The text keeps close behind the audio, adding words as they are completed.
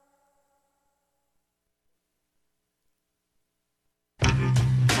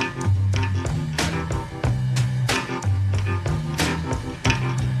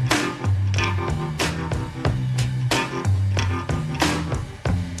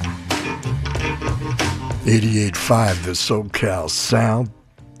88.5 The SoCal Sound.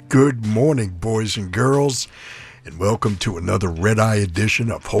 Good morning, boys and girls, and welcome to another red-eye edition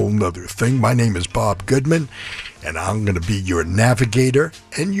of Whole Nuther Thing. My name is Bob Goodman, and I'm going to be your navigator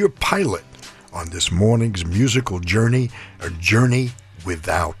and your pilot on this morning's musical journey, a journey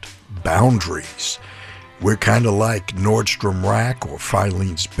without boundaries. We're kind of like Nordstrom Rack or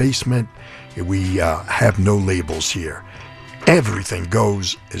Filene's Basement. We have no labels here. Everything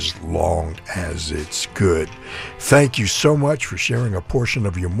goes as long as it's good. Thank you so much for sharing a portion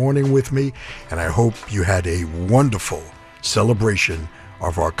of your morning with me, and I hope you had a wonderful celebration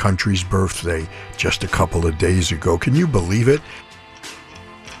of our country's birthday just a couple of days ago. Can you believe it?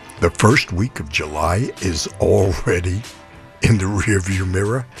 The first week of July is already in the rearview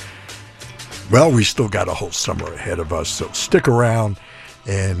mirror. Well, we still got a whole summer ahead of us, so stick around.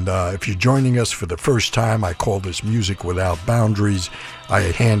 And if you're joining us for the first time, I call this Music Without Boundaries. I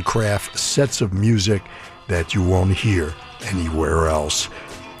handcraft sets of music that you won't hear anywhere else.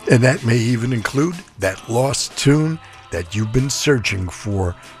 And that may even include that lost tune that you've been searching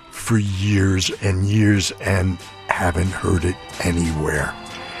for years and years and haven't heard it anywhere.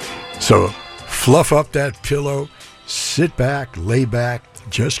 So fluff up that pillow, sit back, lay back,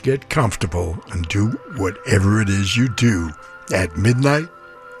 just get comfortable and do whatever it is you do at midnight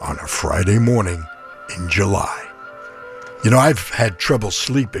on a Friday morning in July. You know, I've had trouble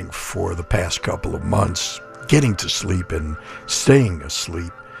sleeping for the past couple of months, getting to sleep and staying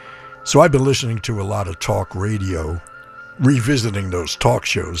asleep. So I've been listening to a lot of talk radio, revisiting those talk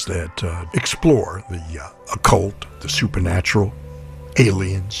shows that explore the occult, the supernatural,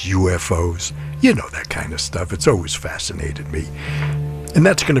 aliens, UFOs, you know, that kind of stuff. It's always fascinated me. And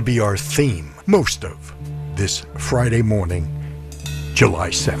that's going to be our theme most of this Friday morning, July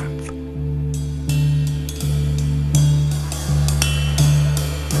 7th.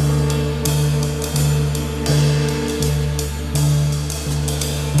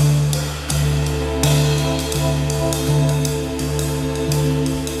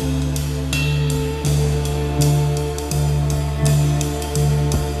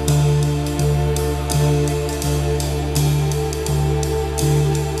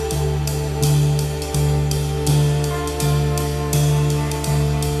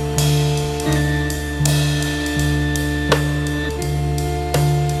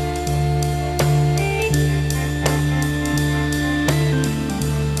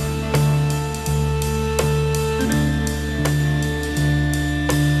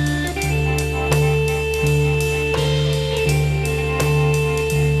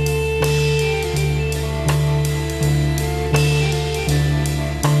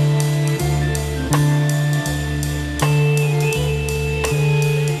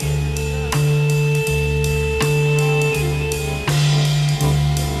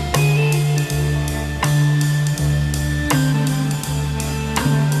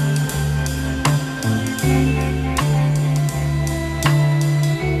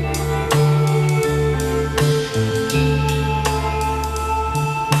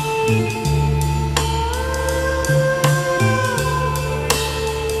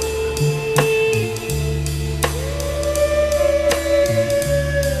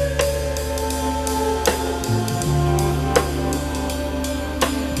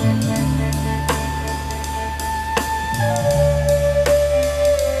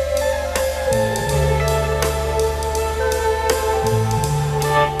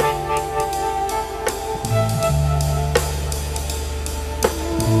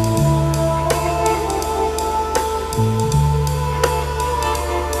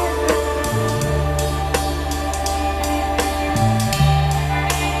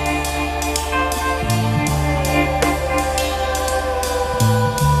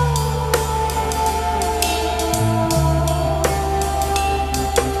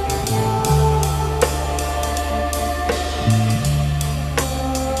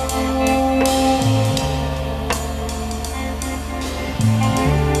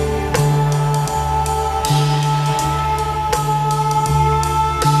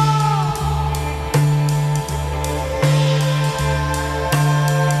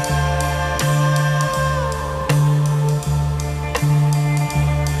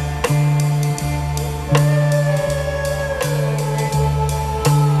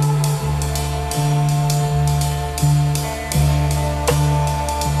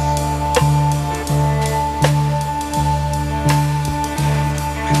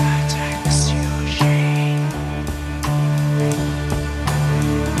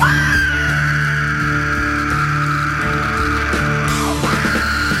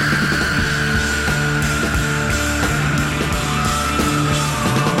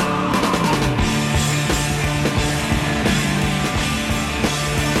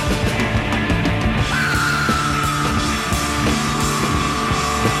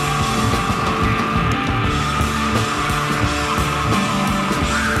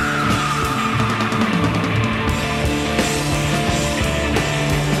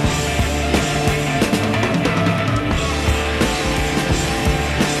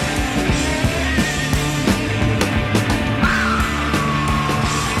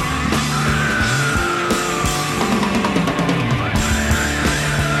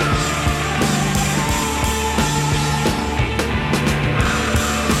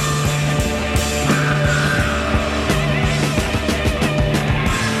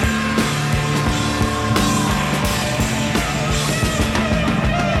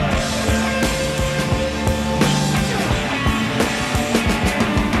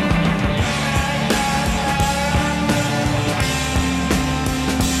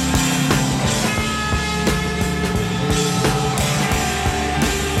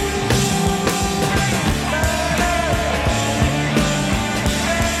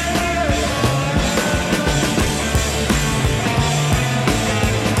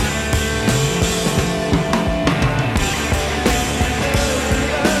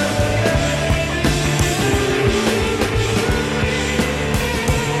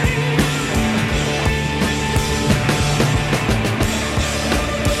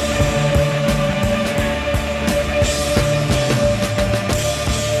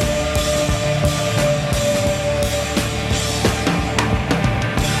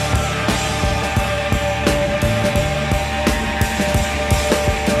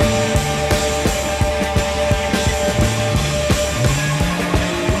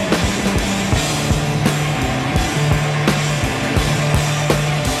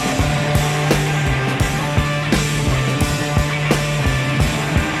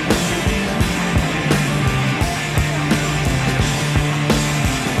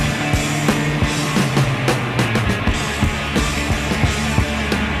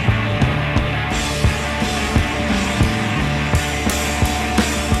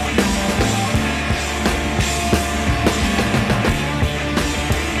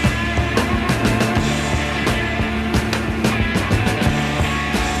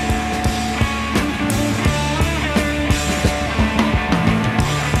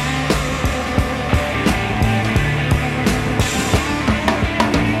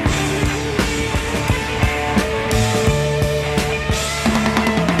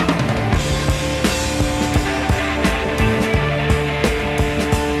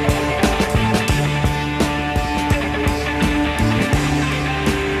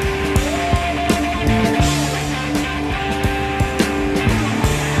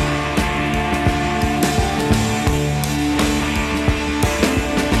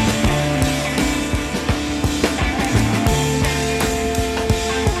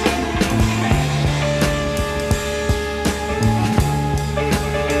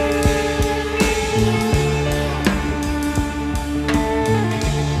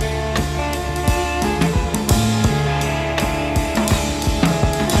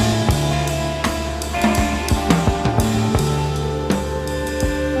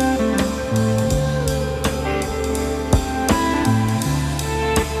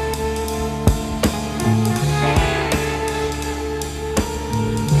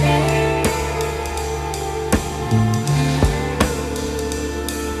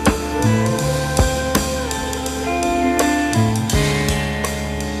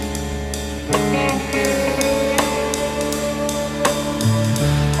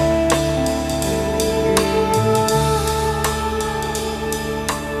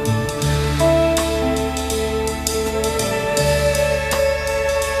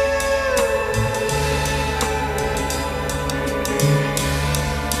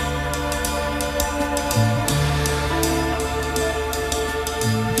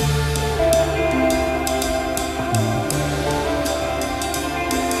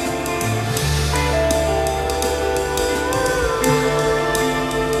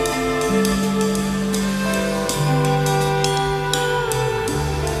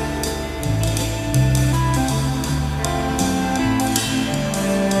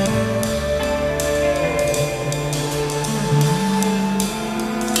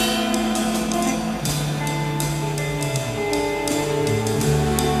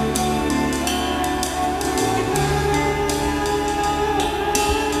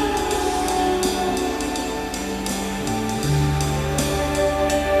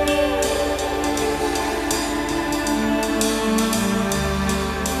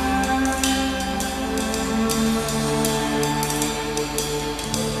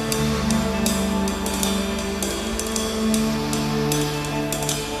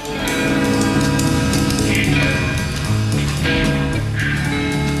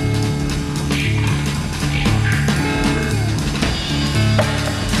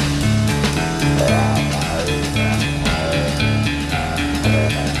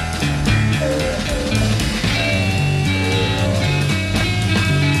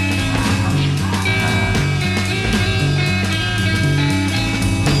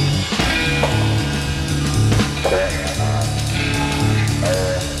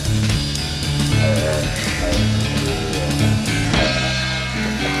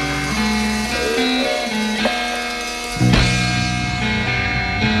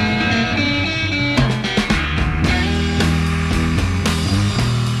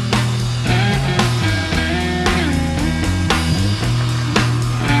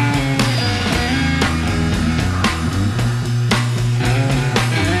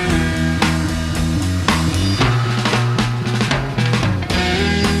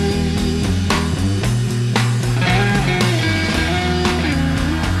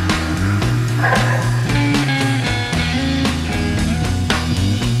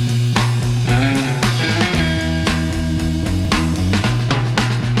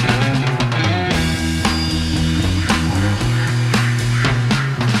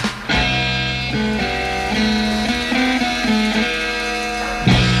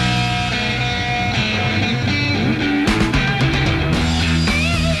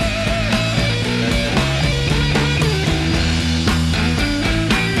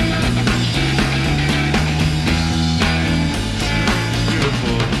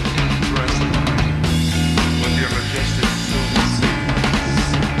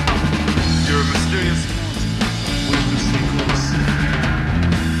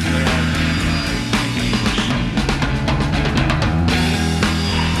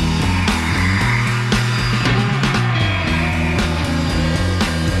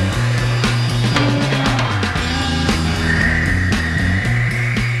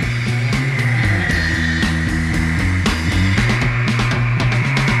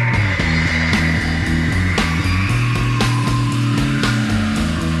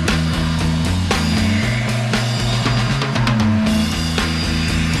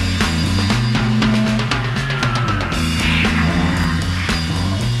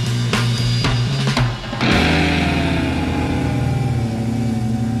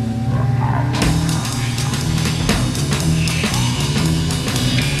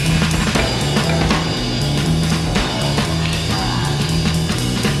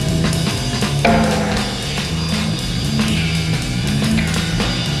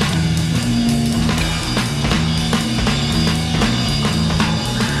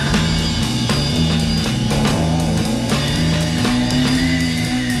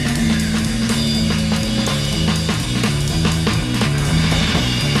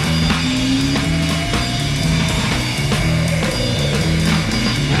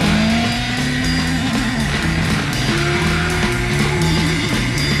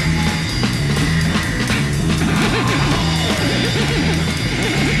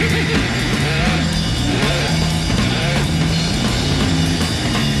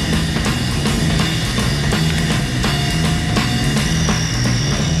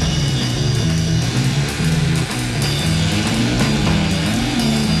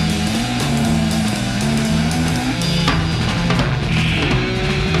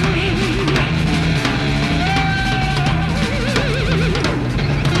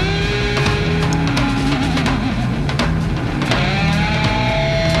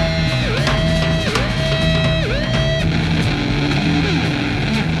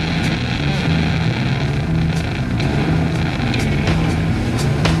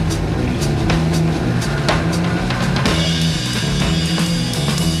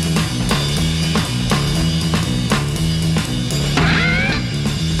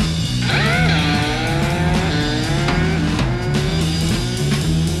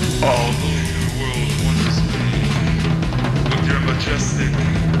 Although your world wonders me with your majestic,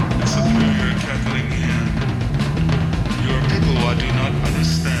 superior cackling hand, your people I do not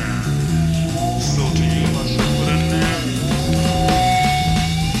understand, so to you I shall put an end.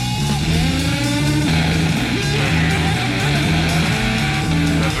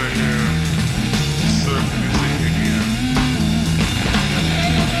 Never hear surf music again.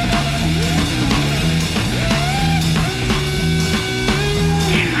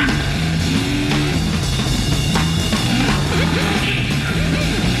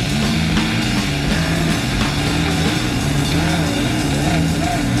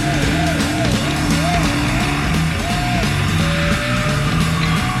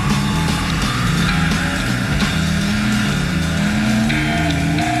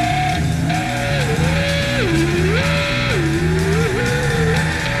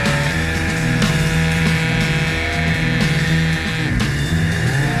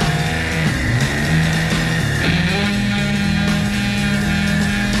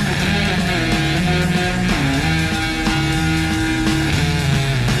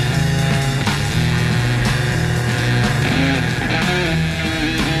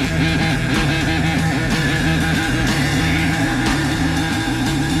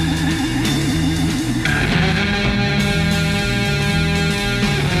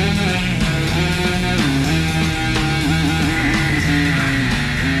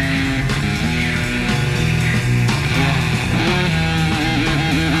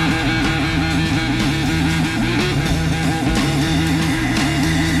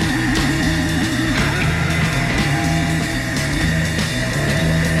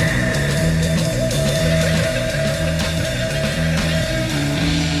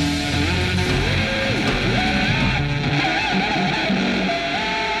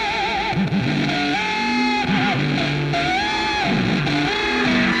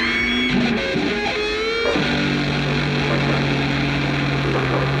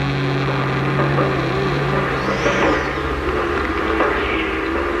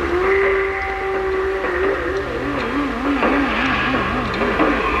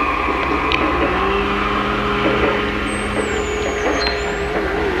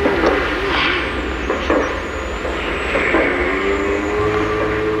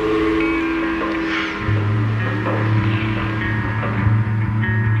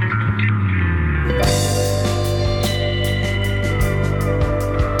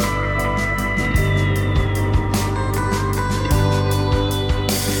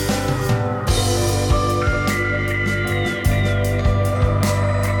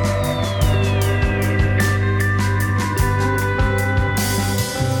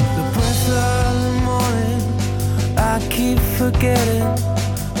 forgetting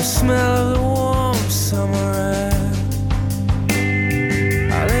the smell of the warm summer air.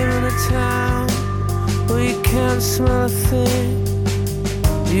 I live in a town where you can't smell a thing.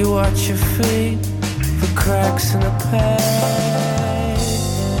 You watch your feet for cracks in the pavement.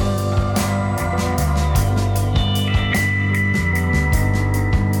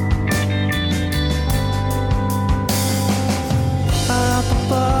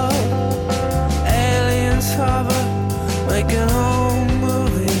 Making home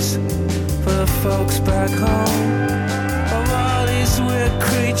movies for the folks back home, of all these weird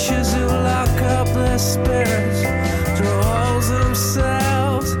creatures who lock up their spirits, draw holes in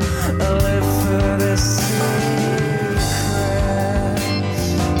themselves, and live for their secrets.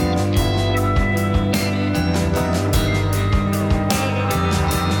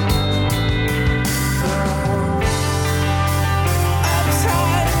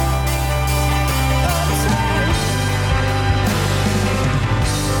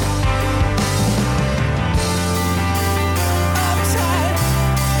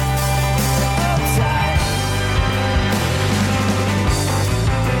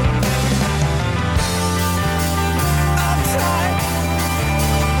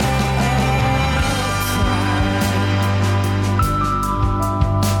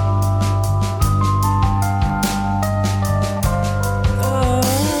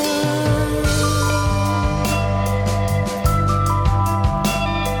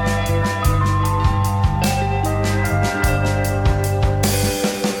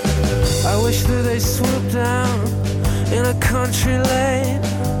 Country lane,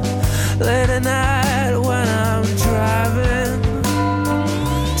 late at night when I'm driving.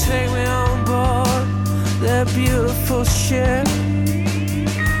 Take me on board their beautiful ship.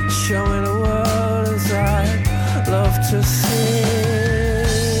 Show me the world as I love to see.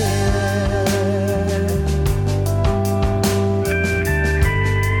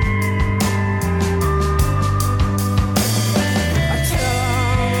 I tell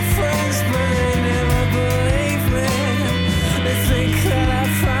all the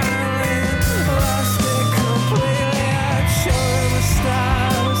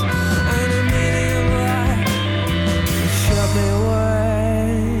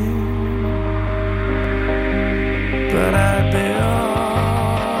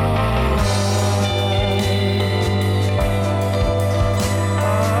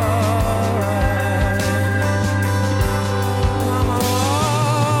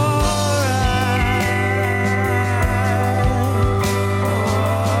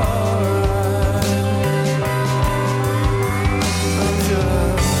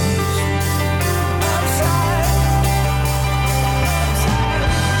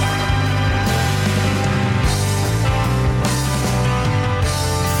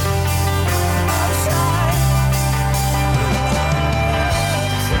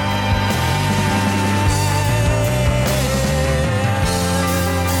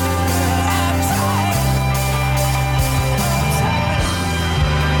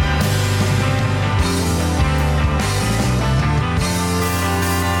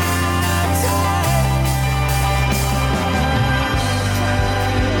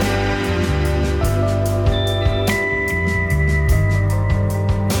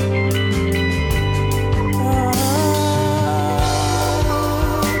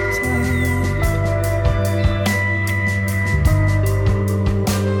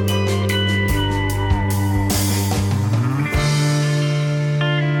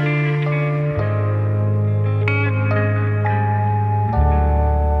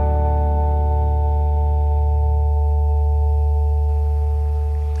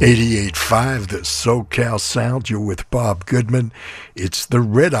 88.5, the SoCal Sound. You're with Bob Goodman. It's the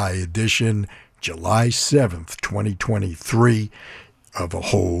Red Eye edition, July 7th, 2023, of A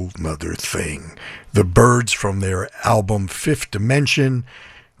Whole Nuther Thing. The Byrds, from their album Fifth Dimension,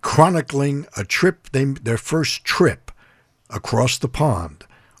 chronicling a trip, their first trip across the pond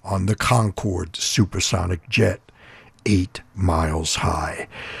on the Concorde supersonic jet, 8 miles high.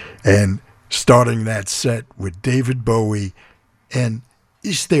 And starting that set with David Bowie and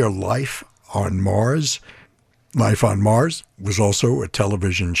Is There Life on Mars? Life on Mars was also a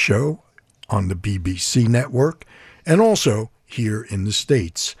television show on the BBC network and also here in the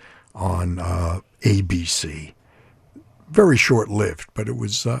States on ABC. Very short-lived, but it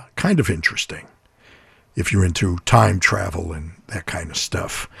was kind of interesting if you're into time travel and that kind of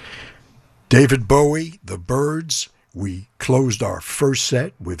stuff. David Bowie, The Byrds. We closed our first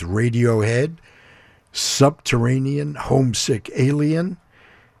set with Radiohead, Subterranean Homesick Alien,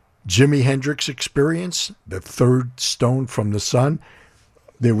 Jimi Hendrix Experience, The Third Stone from the Sun.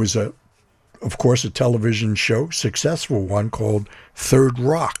 There was, of course, a television show, successful one, called Third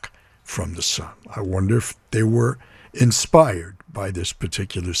Rock from the Sun. I wonder if they were inspired by this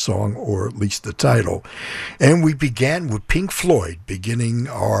particular song, or at least the title. And we began with Pink Floyd, beginning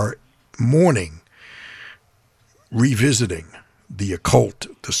our morning revisiting the occult,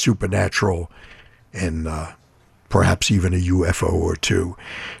 the supernatural, and perhaps even a UFO or two.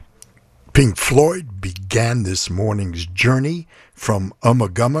 Pink Floyd began this morning's journey from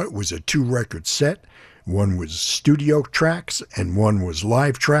Ummagumma. It was a 2-record set. One was studio tracks and one was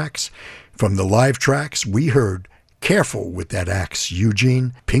live tracks. From the live tracks, we heard Careful with That Axe,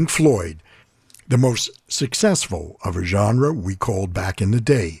 Eugene. Pink Floyd, the most successful of a genre we called back in the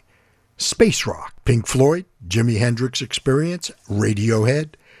day space rock. Pink Floyd, Jimi Hendrix Experience,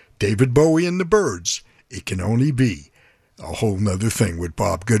 Radiohead, David Bowie and the Byrds. It Can Only Be A Whole Nuther Thing with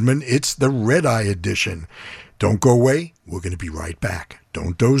Bob Goodman. It's the Red Eye edition. Don't go away. We're going to be right back.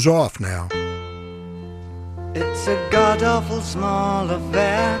 Don't doze off now. It's a god-awful small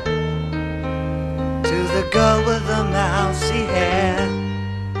affair to the girl with the mousy hair,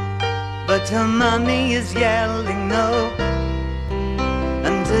 but her mummy is yelling no,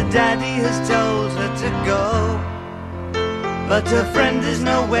 and her daddy has told her to go, but her friend is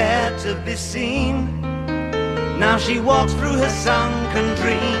nowhere to be seen. Now she walks through her sunken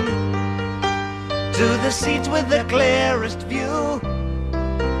dream to the seat with the clearest view,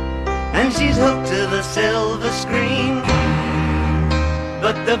 and she's hooked to the silver screen.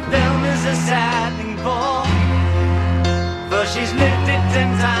 But the film is a sad thing for she's lived it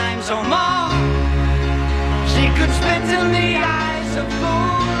 10 times or more. She could spit in the eyes of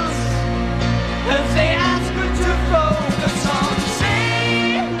fools if they ask her to focus on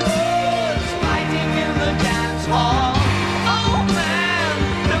sailors fighting in the dance hall. Oh man,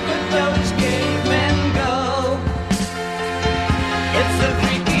 look at those cavemen go. It's the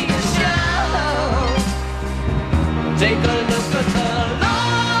freakiest show. Take a look at the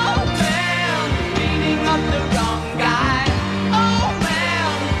long man beating up the wrong guy. Oh man,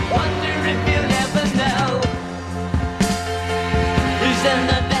 wonder if you'll ever know who's in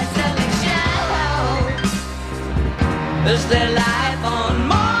the best-selling show. Is there life on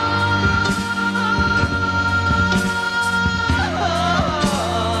Mars?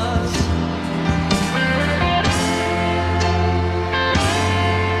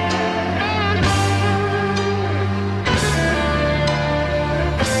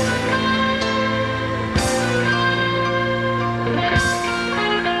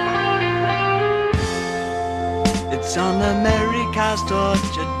 It's on America's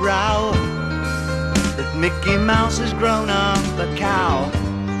tortured brow that Mickey Mouse has grown up a cow.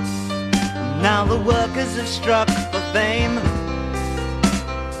 Now the workers have struck for fame,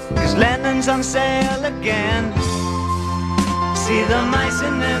 'cause Lennon's on sale again. See the mice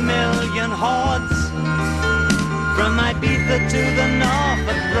in their million hordes, from Ibiza to the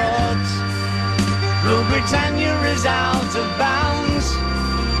Norfolk Broads. Rule Britannia is out of bounds,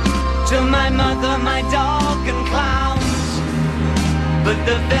 to my mother, my dog and clowns. But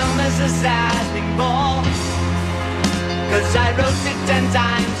the film is a sad thing for, 'cause I wrote it 10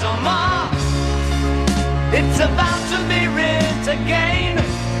 times or more. It's about to be writ again,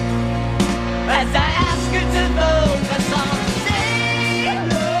 as I ask you to focus on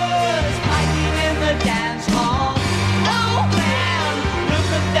sailors fighting in the dance hall. Oh man, look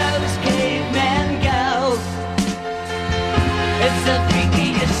at those cavemen go. It's the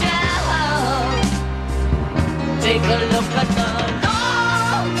freakiest show. Take a look at the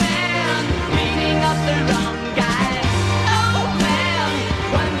long man beating up the wrong guy. Oh man,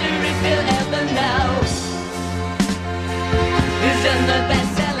 wonder if you'll ever know who's in the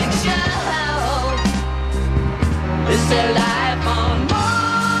best-selling a life on Mars.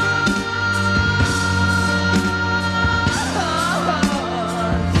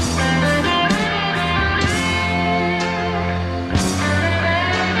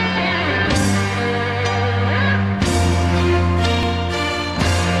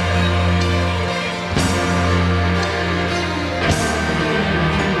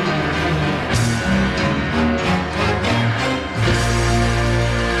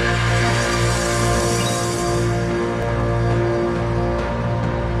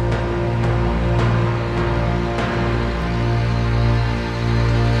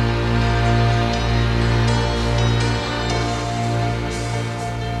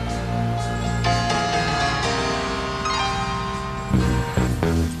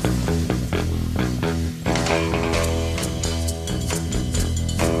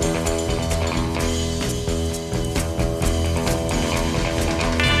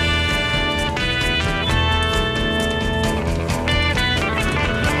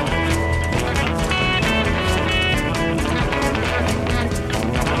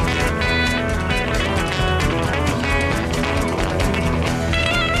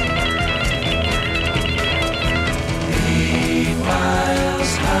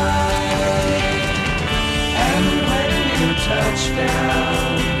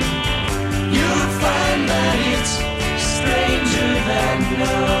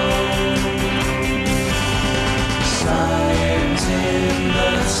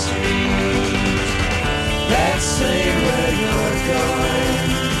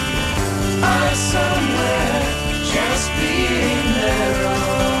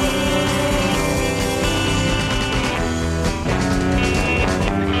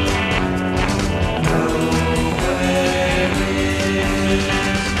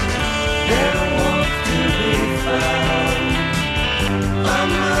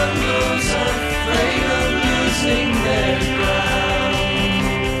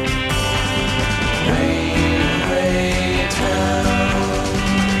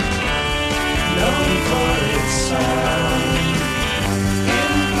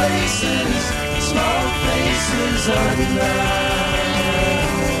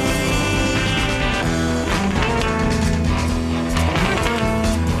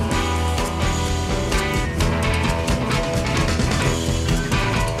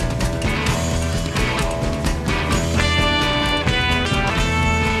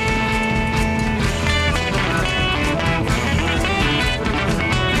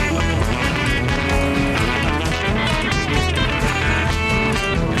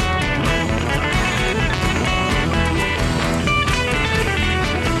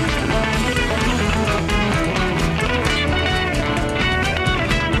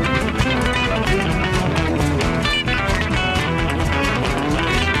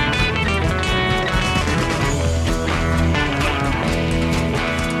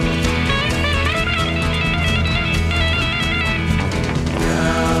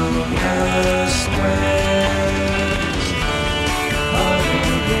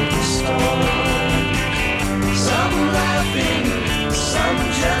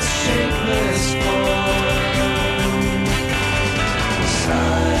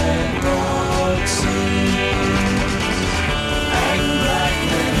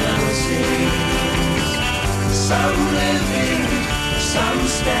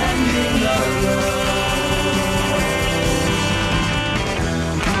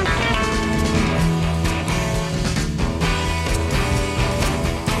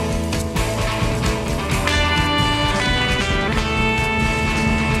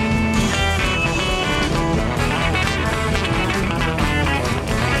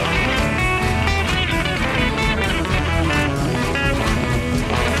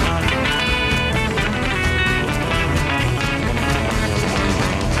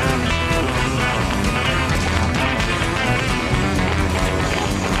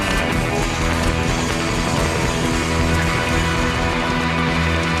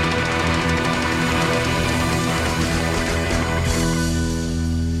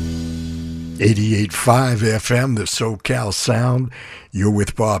 .5 FM, the SoCal Sound. You're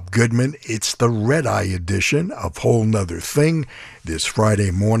with Bob Goodman. It's the Red Eye edition of Whole Nuther Thing this Friday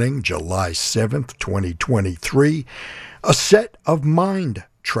morning, July 7th, 2023. A set of mind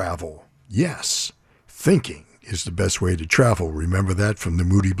travel. Yes, thinking is the best way to travel. Remember that from the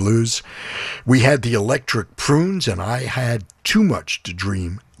Moody Blues? We had the Electric Prunes, and I had Too Much to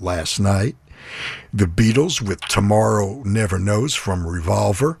Dream last night. The Beatles with Tomorrow Never Knows from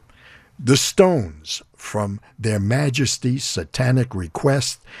Revolver. The Stones from Their Majesty's Satanic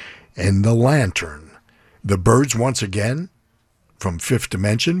Request, and The Lantern. The Byrds once again from Fifth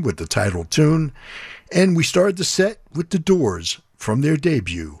Dimension with the title tune, and we started the set with The Doors from their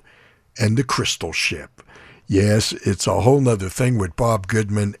debut, and The Crystal Ship. Yes, it's a whole nother thing with Bob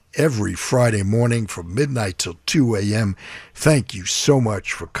Goodman every Friday morning from midnight till 2 a.m. Thank you so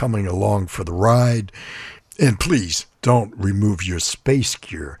much for coming along for the ride. And please don't remove your space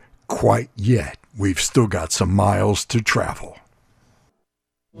gear quite yet. We've still got some miles to travel.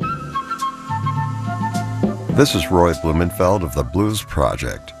 This is Roy Blumenfeld of the Blues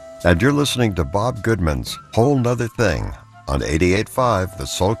Project, and you're listening to Bob Goodman's Whole Nuther Thing on 88.5 The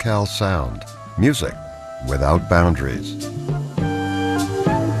SoCal Sound. Music without boundaries.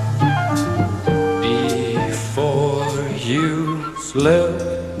 Before you slip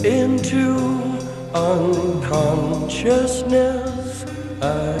into unconsciousness,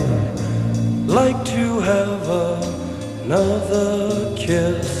 I'd like to have another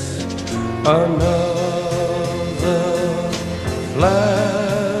kiss, another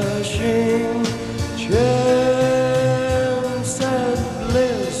flashing chance at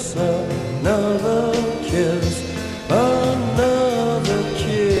bliss, another kiss, another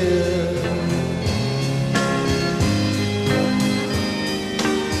kiss.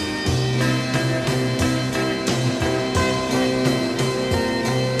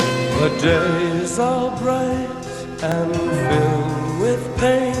 The days are bright and filled with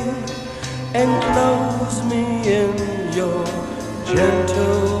pain, enclose me in your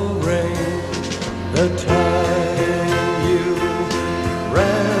gentle rain. The time you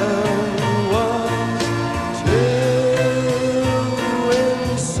ran was too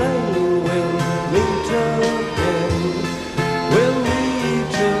insane. We'll meet again, we'll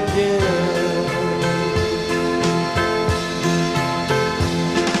meet again.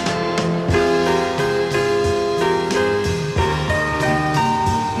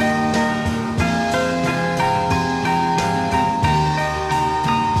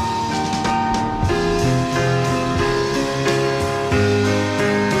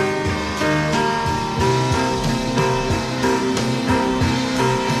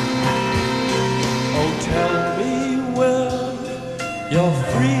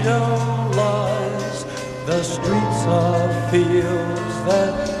 Fields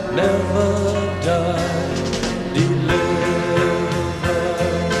that never die, deliver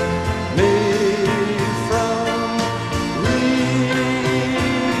me from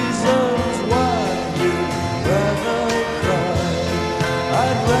reasons why you'd rather cry,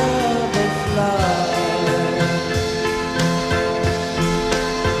 I'd rather fly.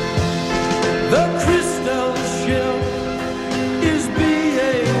 The crystal ship is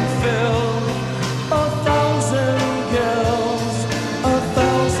being filled, 1,000 girls,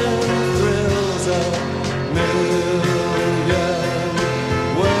 1,000 thrills, 1,000,000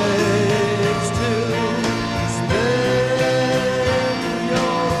 ways to spend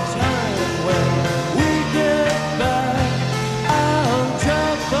your time. When we get back, I'll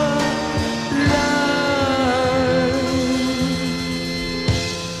drop a line.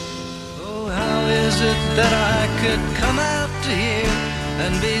 Oh, how is it that I could come out to here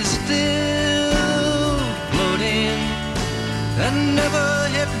and be still floating and never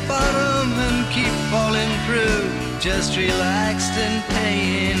hit bottom and keep falling through, just relaxed and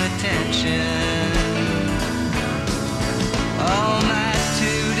paying attention? All my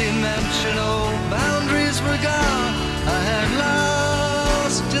two-dimensional boundaries were gone, I had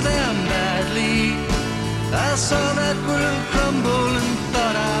lost to them badly. I saw that world crumble and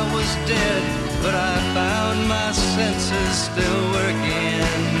thought I was dead, but I found my senses still working.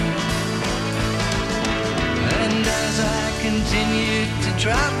 And as I continued to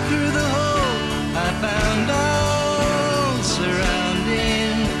drop through the hole, I found all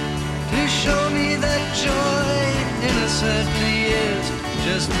surrounding to show me that joy innocently is.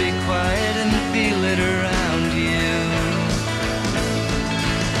 Just be quiet and feel it around you.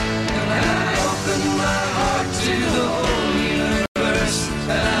 And I opened my heart to the whole universe,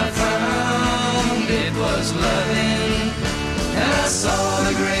 and I found it was loving. And I saw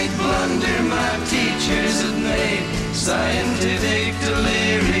the great blunder my teachers had made, scientific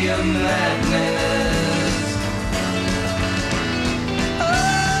delirium madness. Oh,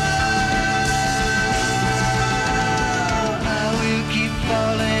 I will keep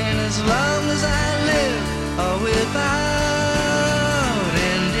falling as long as I live, or without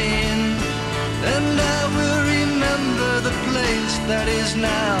ending. And I will remember the place that is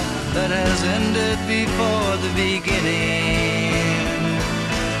now, that has ended before the beginning.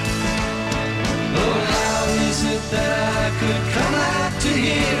 Oh, how is it that I could come out to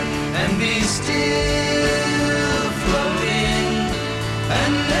here and be still floating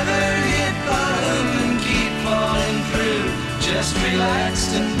and never hit bottom and keep falling through, just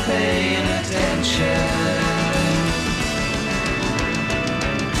relaxed and paying attention.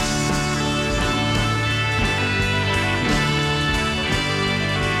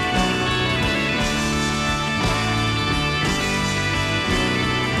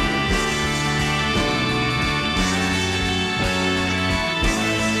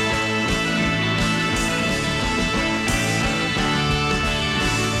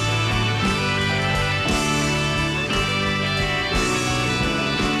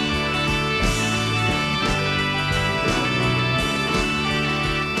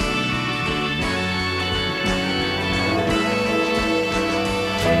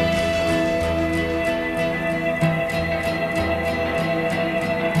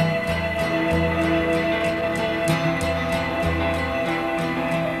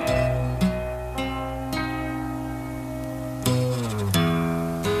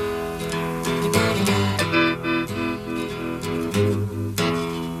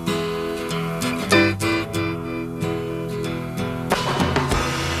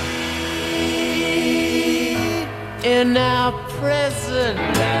 In our present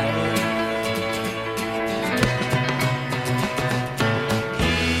life,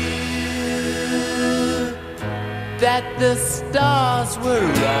 that the stars were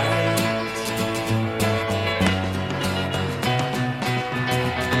right,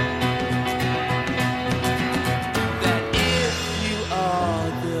 that if you are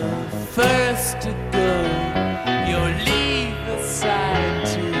the first to go, you'll leave aside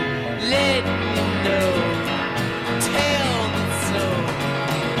to let me know.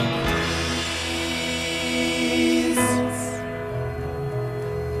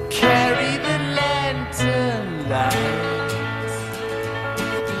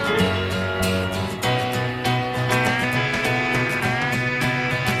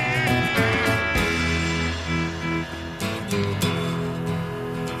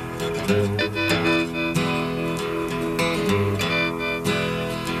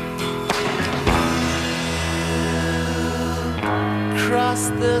 Across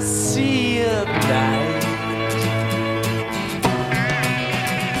the sea of night,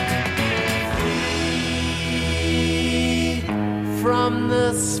 from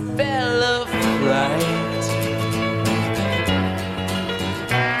the spell of fright,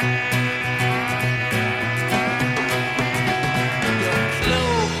 your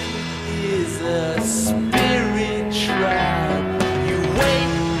cloak is a spirit shroud. You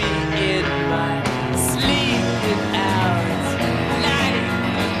wake me in my sleeping hours, like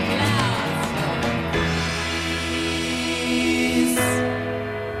the clouds. Please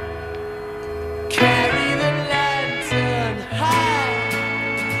carry the lantern high.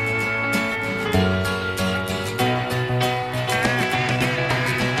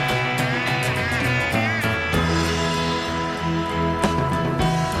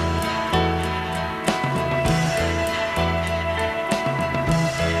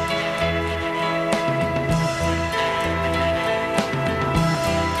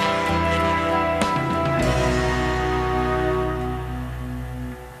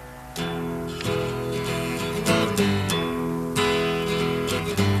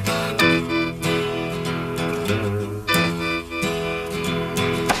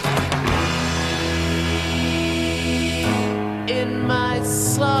 In my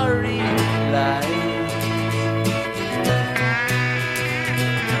sorry life,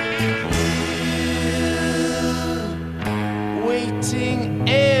 waiting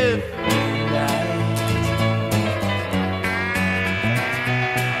every night,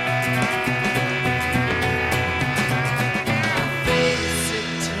 face it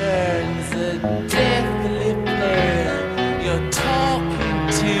turns a deathly pale. You're talking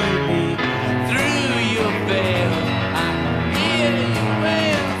to me through your veil.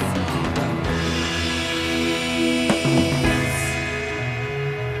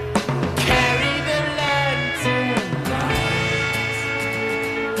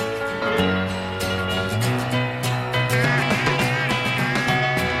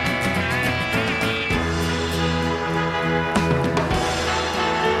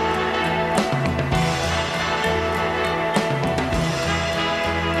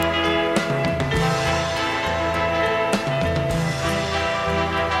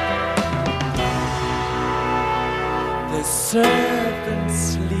 The servants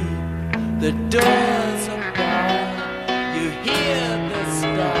sleep, the doors are barred. You hear the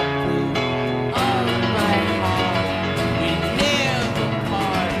stopping of my heart. We never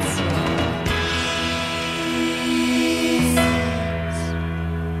part.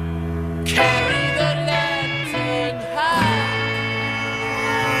 Carry the lantern high.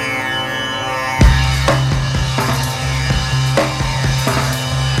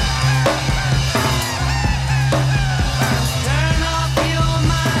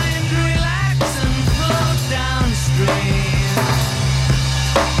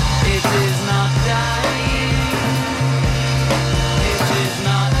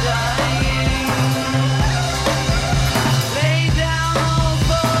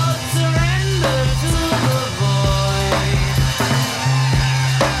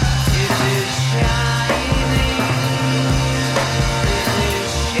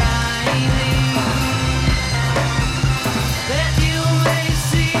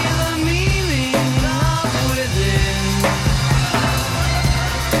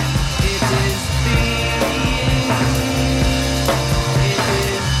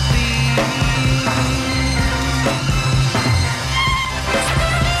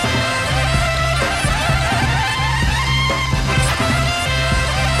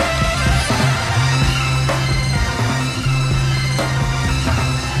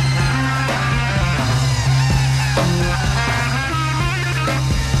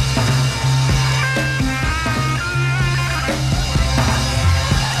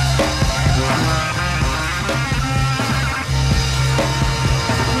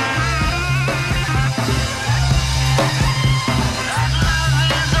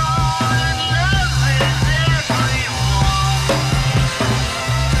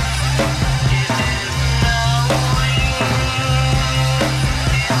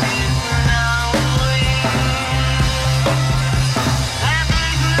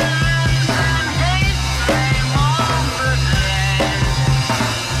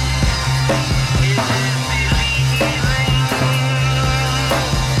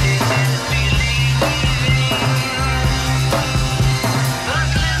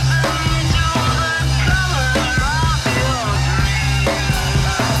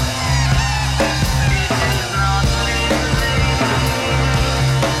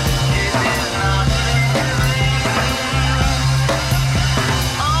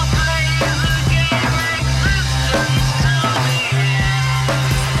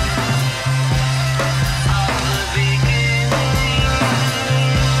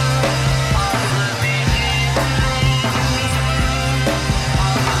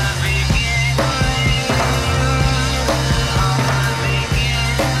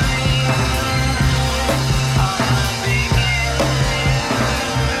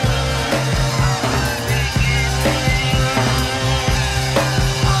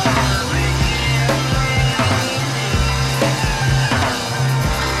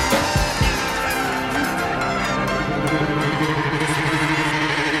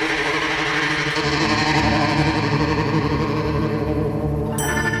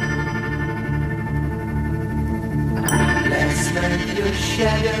 Last night your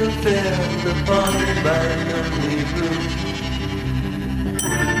shadow fell upon my lonely room.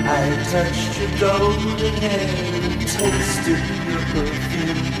 I touched your golden hair and tasted your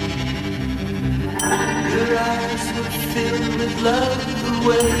perfume. Your eyes were filled with love the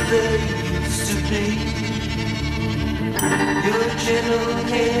way they used to be. Your gentle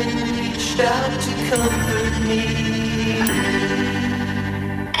hand reached out to comfort me.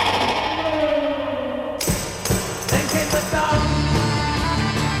 Then came the dawn,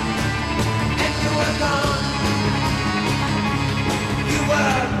 and you were gone. You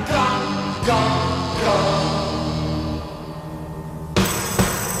were gone, gone, gone.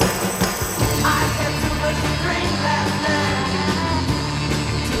 I had too much to drink last night,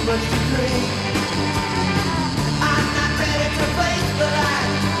 too much to drink. I'm not ready to face the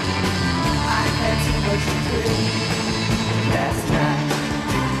light. I had too much to drink last night.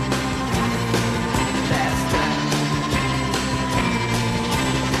 Last night.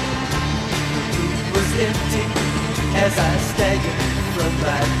 The room was empty as I staggered from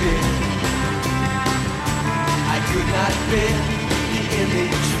my bed. I could not bear the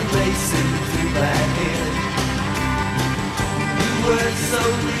image racing through my head. You were so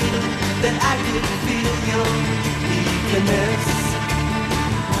real that I could feel your eagerness.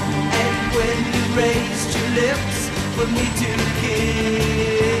 And when you raised your lips for me to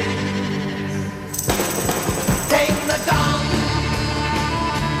kiss, came the dawn,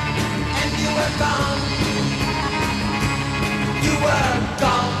 and you were gone. You were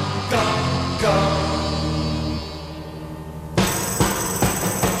gone, gone, gone.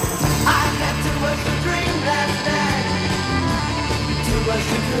 I had too much to dream last night, too much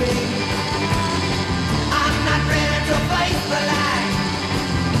to dream. I'm not ready to face the light.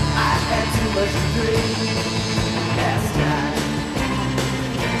 I had too much to dream last night.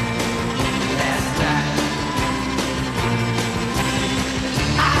 Last night.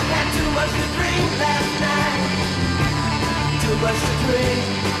 I had too much to dream last night. Too much to dream.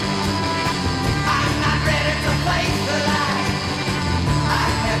 I'm not ready to face the light. I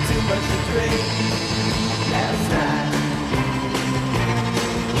had too much to dream last night.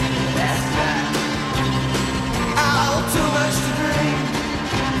 Last night. Oh, too much to dream.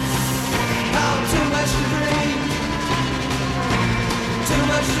 Oh, too much to dream. Too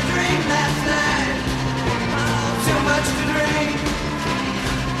much to dream last night. Oh, too much to dream.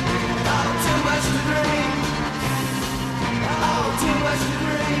 Oh, too much to dream. Oh, too much to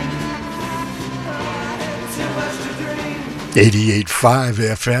dream. Oh, I had too much to dream. 88.5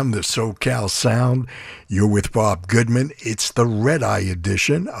 FM, the SoCal Sound. You're with Bob Goodman. It's the Red Eye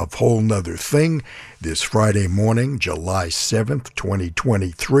edition of Whole Nuther Thing this Friday morning, July 7th,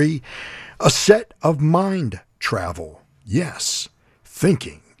 2023. A set of mind travel. Yes,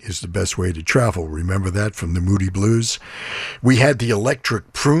 thinking is the best way to travel. Remember that from the Moody Blues? We had the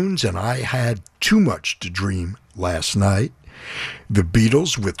Electric Prunes, and I had too much to dream last night. The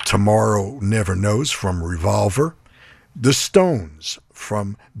Beatles with Tomorrow Never Knows from Revolver. The Stones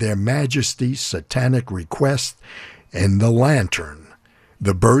from Their Majesty's Satanic Request, and The Lantern.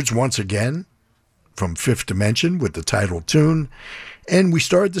 The Byrds once again from Fifth Dimension with the title tune. And we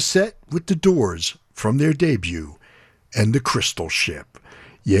started the set with The Doors from their debut, and The Crystal Ship.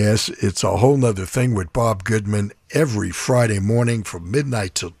 Yes, it's a whole nother thing with Bob Goodman every Friday morning from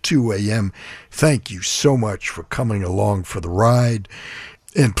midnight till 2 a.m. Thank you so much for coming along for the ride.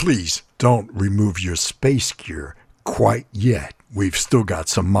 And please don't remove your space gear quite yet. We've still got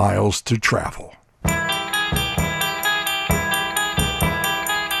some miles to travel.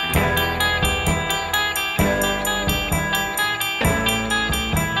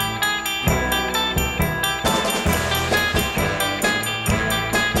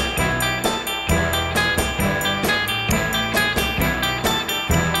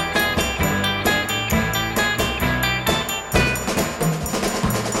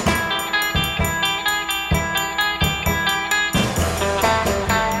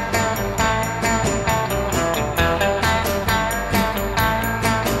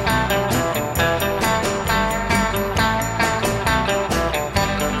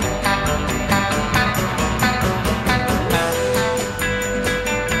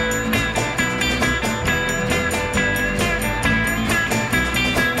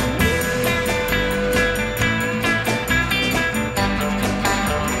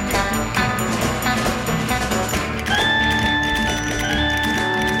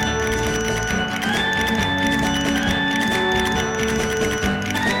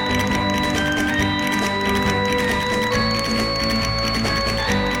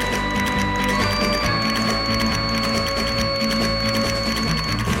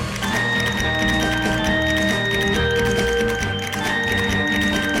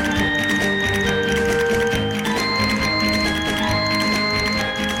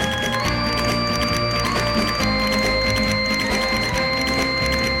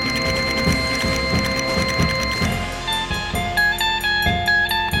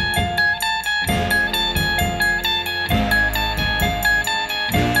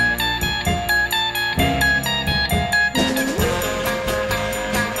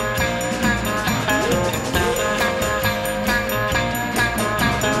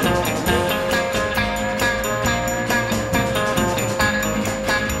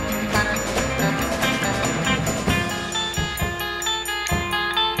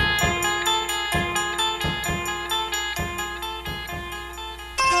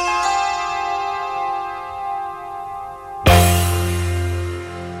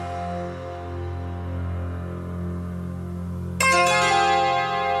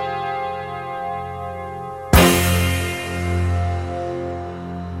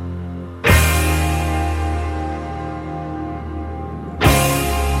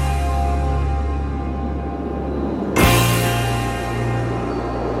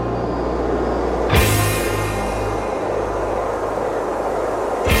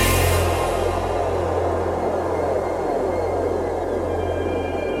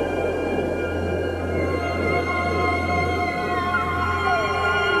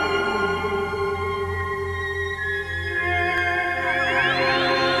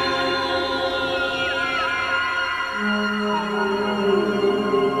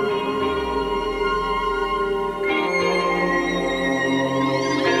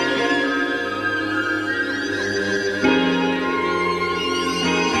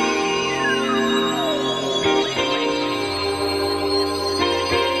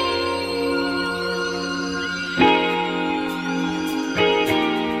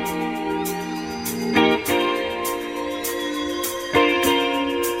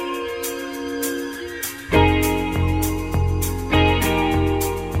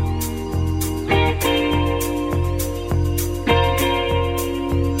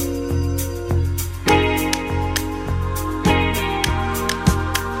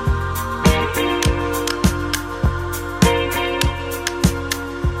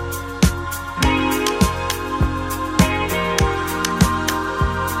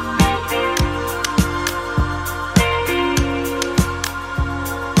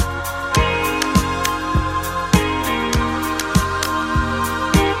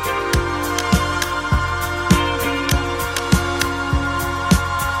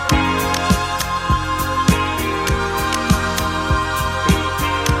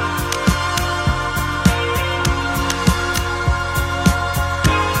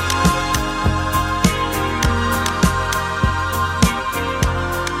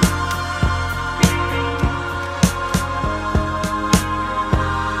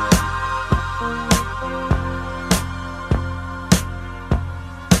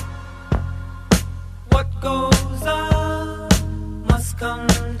 come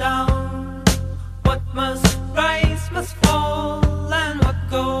down. What must rise must fall, and what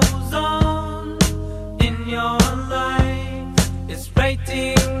goes on in your life is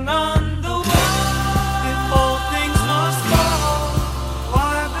writing on the wall. If all things must fall,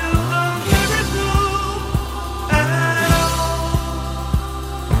 why build a miracle at all?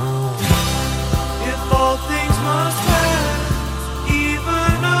 If all things must pass,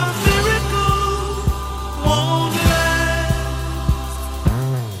 even a miracle won't last.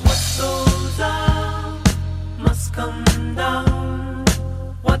 What goes up must come down.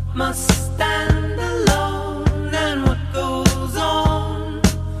 What must stand alone, and what goes on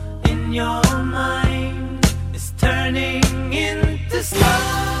in your mind is turning into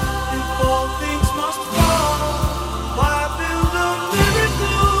stone. If all things must fall, why build a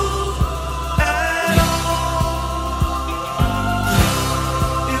miracle at all?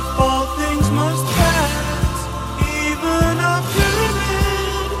 If all things must pass, even a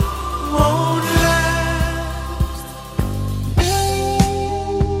pyramid won't last.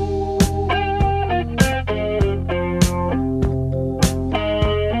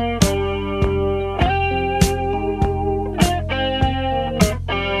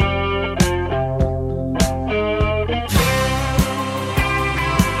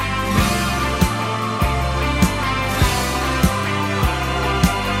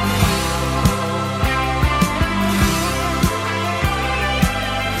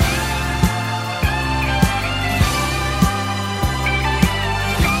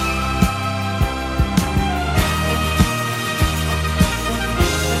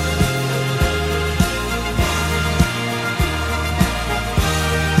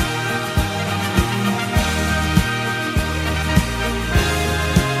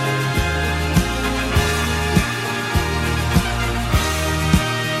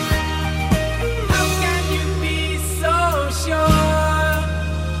 How can you be so sure?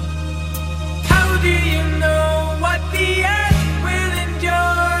 How do you know what the earth will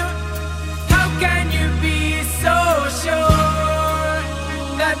endure? How can you be so sure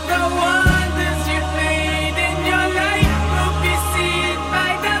that the wonders you've made in your life will be seen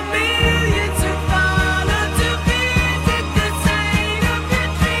by the millions who follow to visit the site of your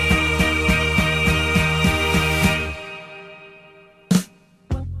dream?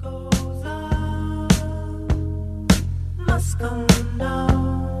 What goes up must come down.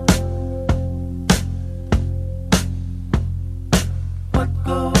 What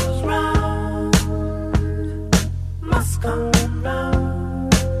goes round must come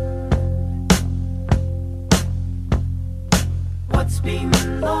round. What's been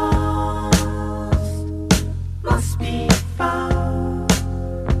lost must be found.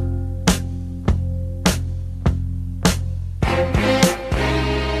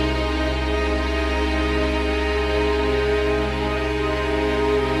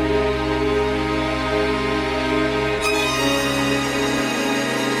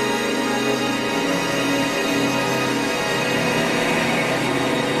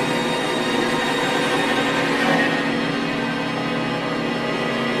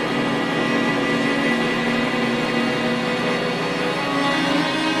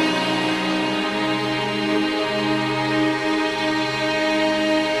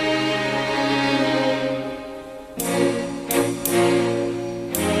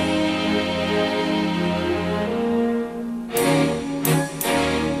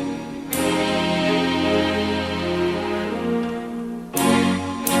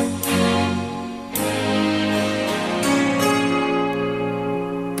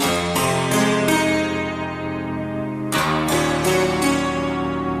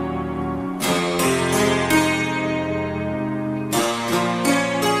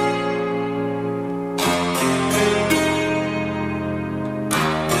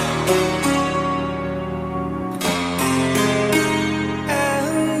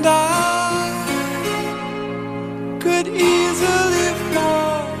 And I could easily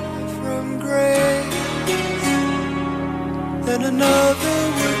fall from grace, then another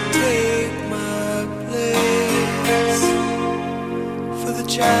would take my place, for the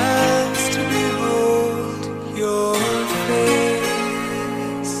chance to behold your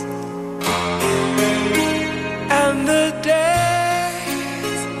face. And the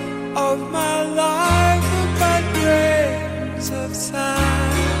days of my life are but grains of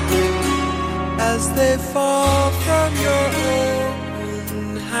sand as they fall from your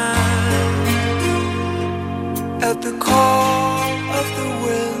open hand at the call of the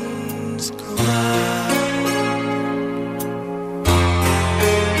wind's command.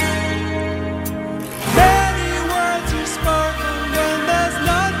 Many words are spoken when there's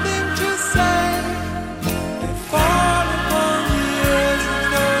nothing to say. They fall upon the earth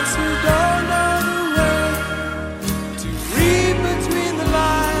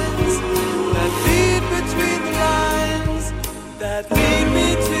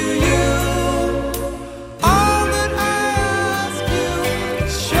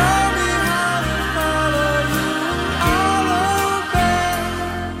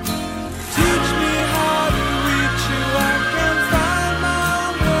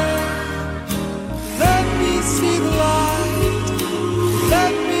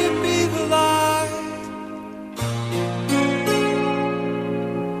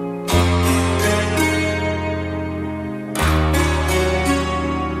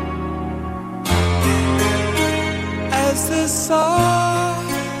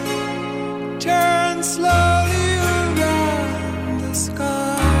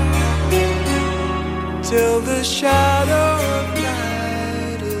till the shadow of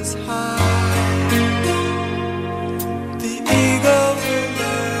night is high. The eagle will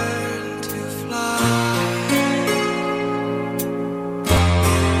learn to fly,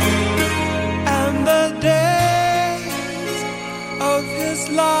 and the days of his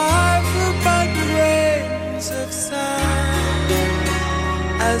life are but grains of sand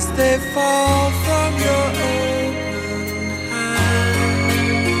as they fall from your open hand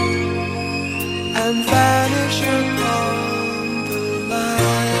and vanish upon the land.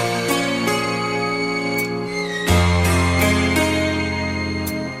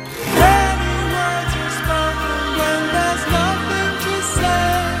 Many words are spoken when there's nothing to say.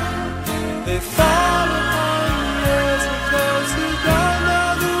 They fall upon the ears of those who don't know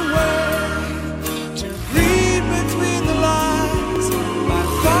the way to read between the lines by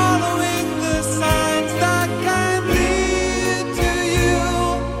following the signs that can lead to you.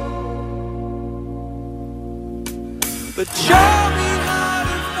 But show me how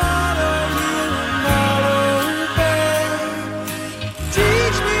to follow you and follow obey.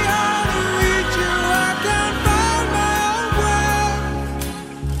 Teach me how to reach you, I can find my own way.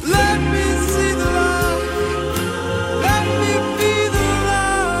 Let me see the light, let me be the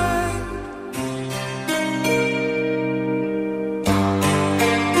light.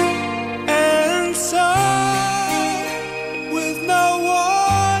 And so, with no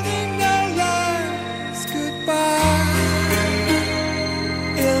warning, no last goodbye,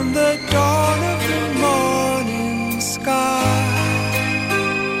 in the dawn of the morning sky,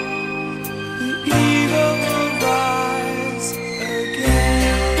 the eagle will rise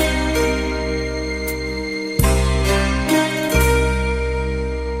again.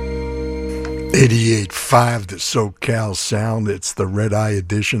 88.5 the SoCal Sound. It's the Red Eye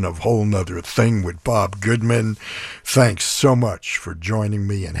edition of Whole Nuther Thing with Bob Goodman. Thanks so much for joining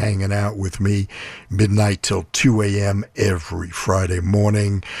me and hanging out with me midnight till 2 a.m. every Friday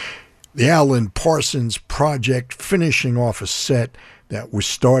morning. The Alan Parsons Project, finishing off a set that was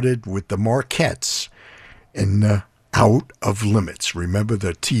started with the Marquettes in Out of Limits. Remember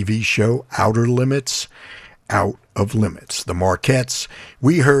the TV show Outer Limits? Out of Limits. The Marquettes.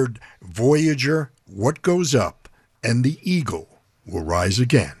 We heard Voyager, What Goes Up, and The Eagle Will Rise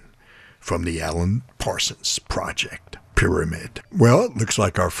Again from the Alan Parsons Project, Pyramid. Well, it looks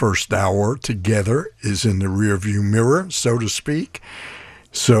like our first hour together is in the rearview mirror, so to speak.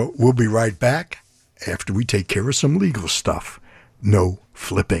 So we'll be right back after we take care of some legal stuff. No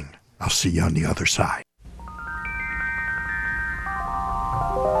flipping. I'll see you on the other side.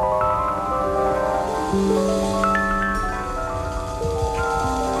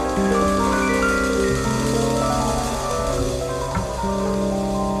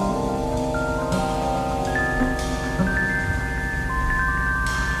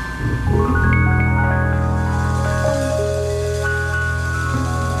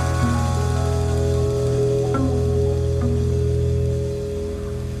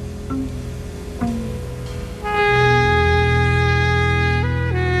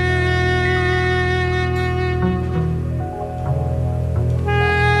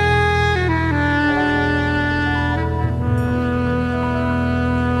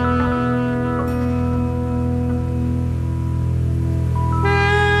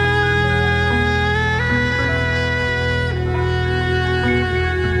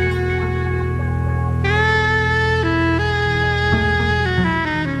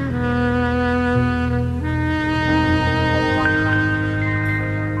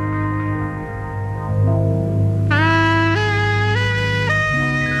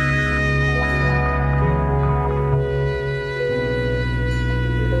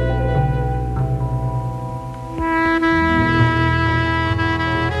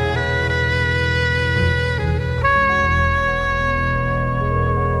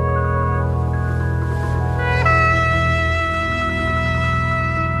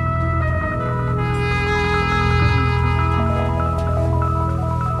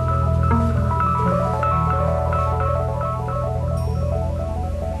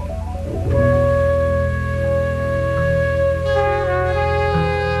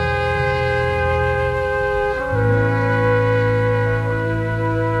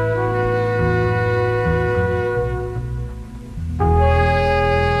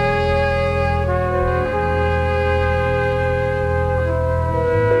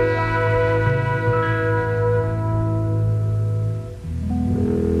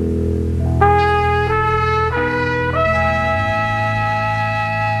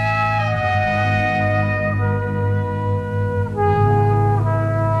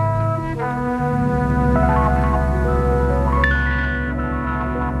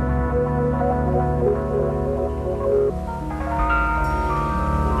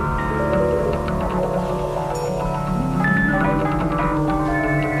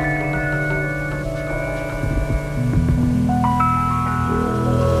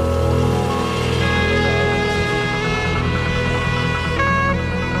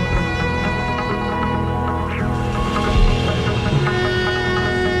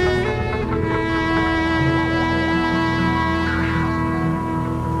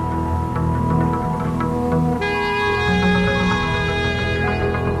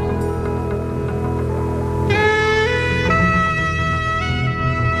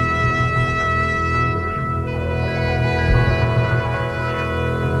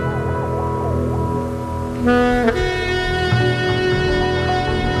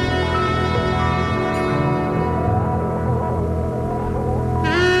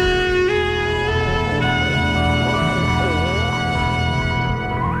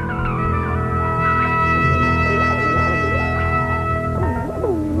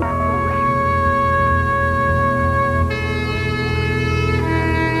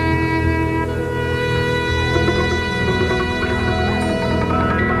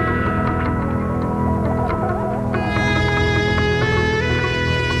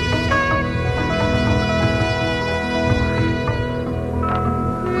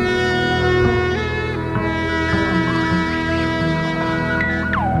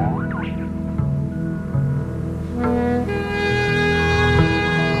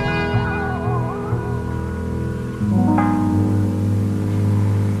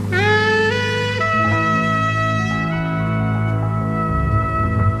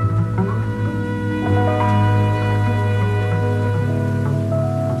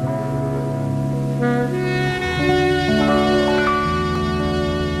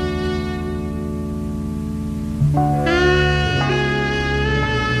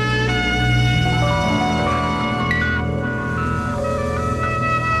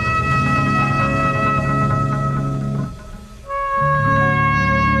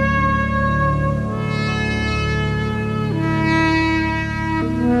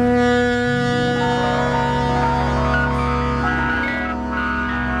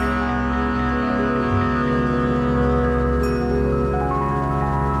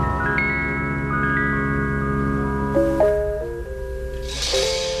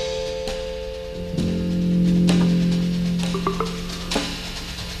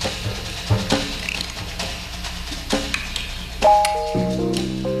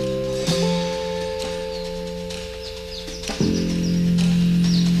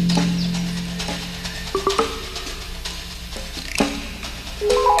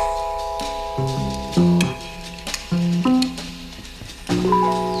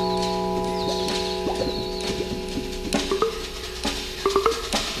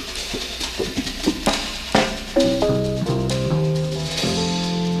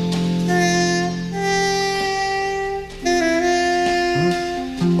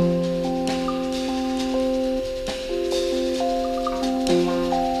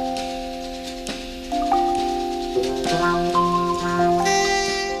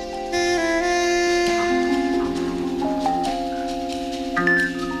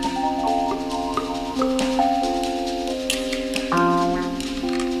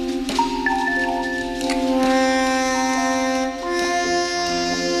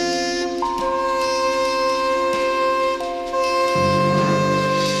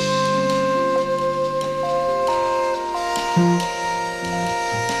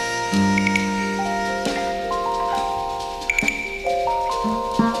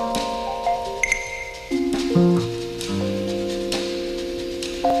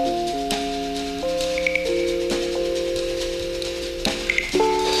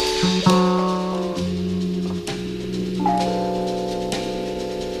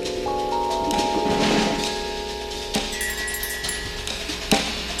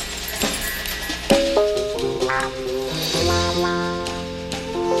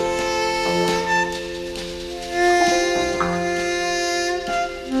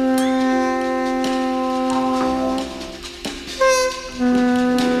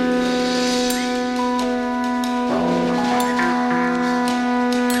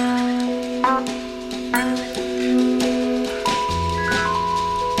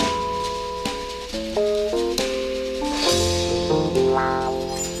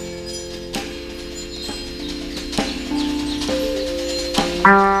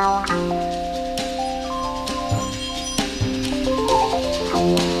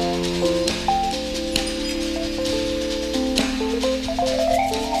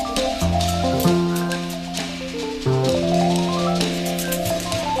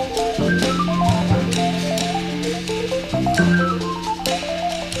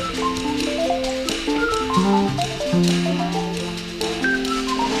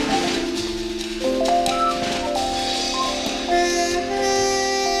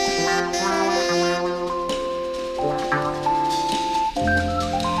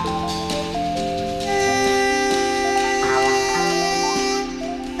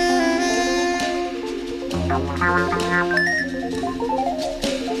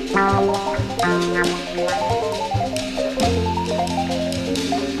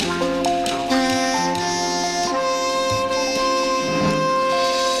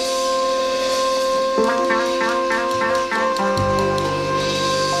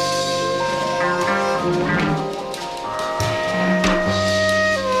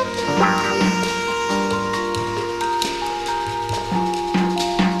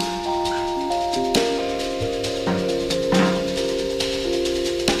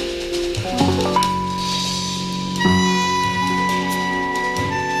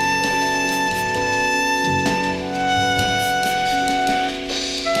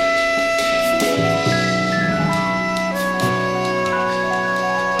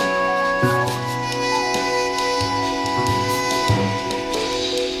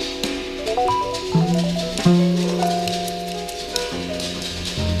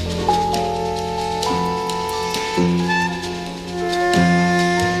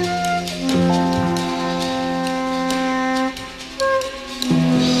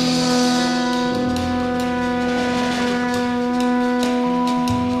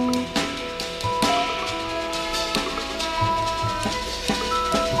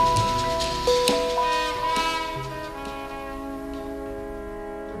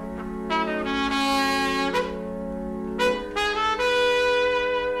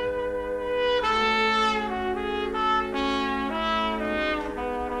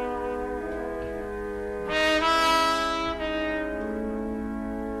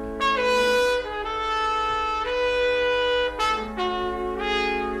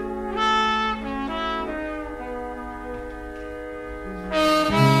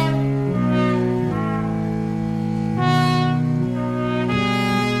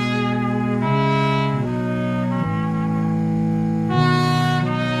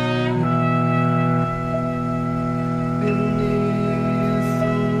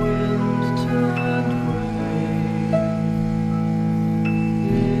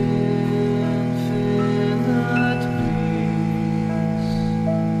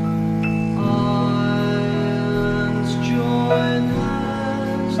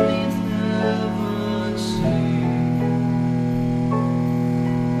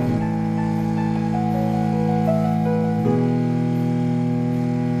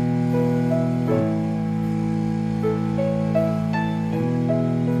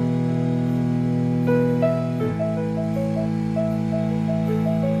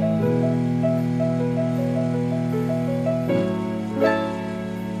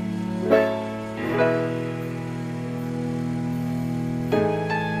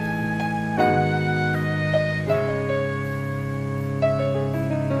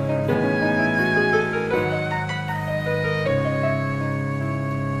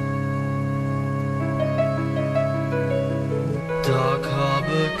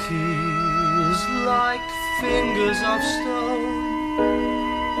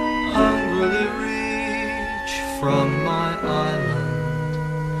 from my island,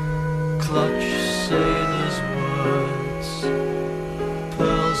 clutch sailors' words,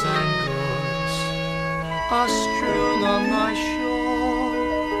 pearls and goods are strewn on my shore,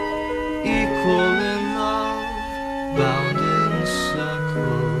 equal in love, bound in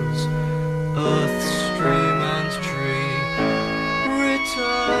circles, earth, stream and tree,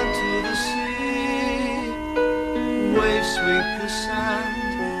 return to the sea, waves sweep the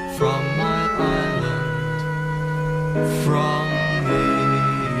sand from my island, from me.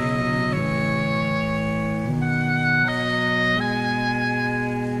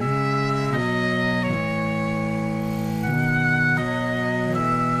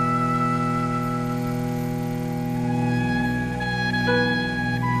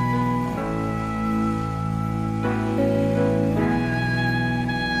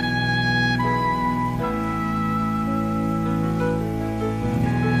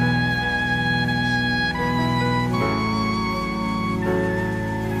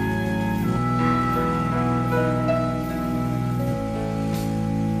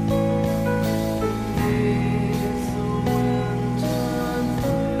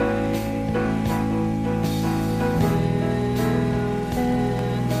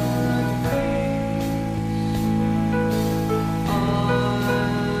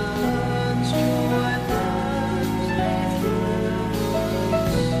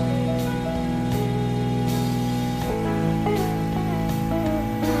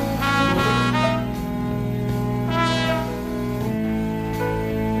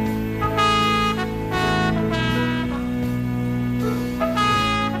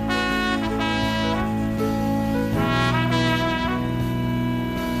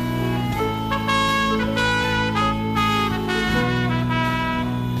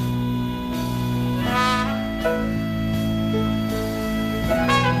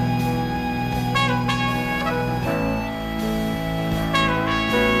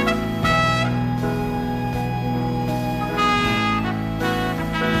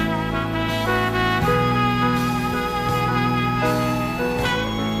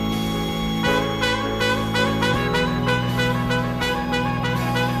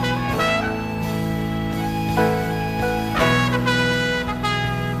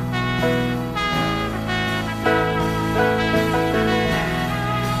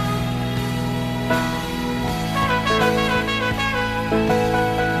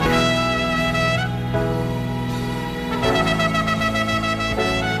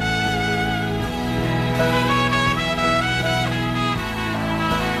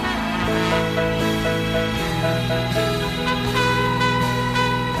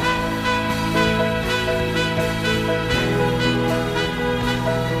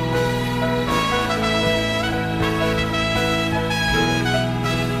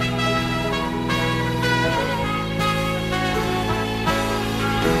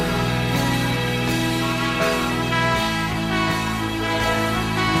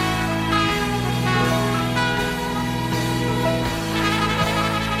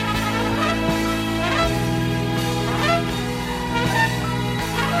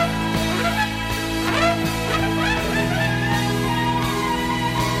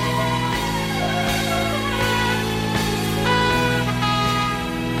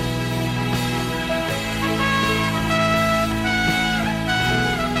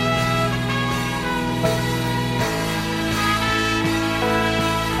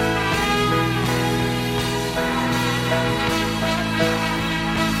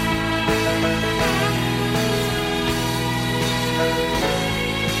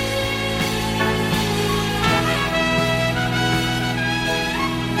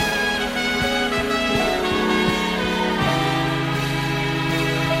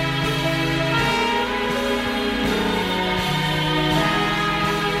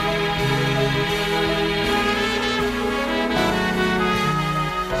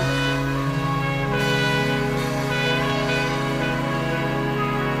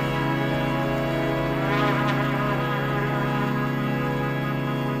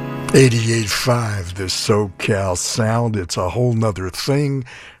 '88.5, the SoCal Sound. It's a whole nother thing.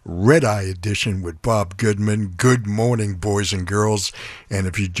 Red Eye edition with Bob Goodman. Good morning, boys and girls. And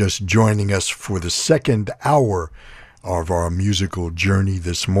if you're just joining us for the second hour of our musical journey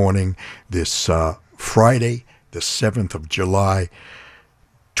this morning, this Friday, the 7th of July,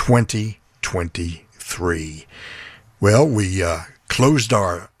 2023. Well, we closed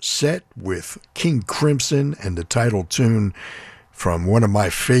our set with King Crimson and the title tune from one of my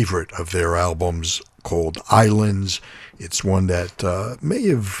favorite of their albums called Islands. It's one that may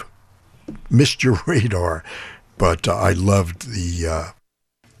have missed your radar, but I loved the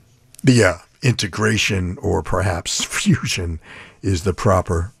integration, or perhaps fusion is the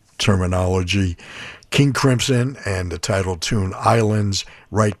proper terminology. King Crimson and the title tune Islands.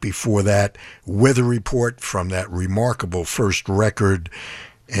 Right before that, Weather Report from that remarkable first record,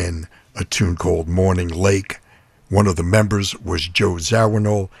 and a tune called Morning Lake. One of the members was Joe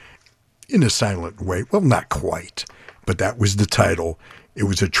Zawinul, In a Silent Way. Well, not quite, but that was the title. It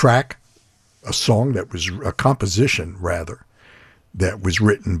was a track, a song that was a composition, rather, that was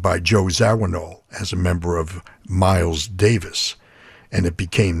written by Joe Zawinul as a member of Miles Davis, and it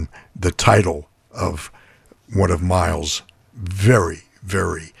became the title of one of Miles' very,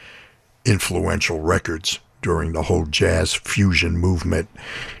 very influential records during the whole jazz fusion movement.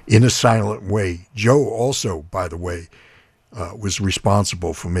 In a Silent Way. Joe also, by the way, was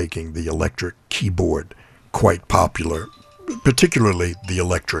responsible for making the electric keyboard quite popular, particularly the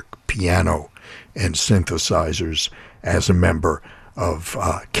electric piano and synthesizers, as a member of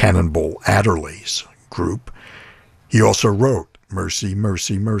Cannonball Adderley's group. He also wrote Mercy,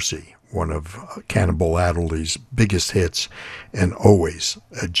 Mercy, Mercy, one of Cannonball Adderley's biggest hits and always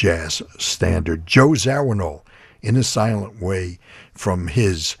a jazz standard. Joe Zawinul, In a Silent Way, from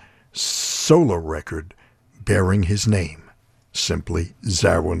his solo record bearing his name, simply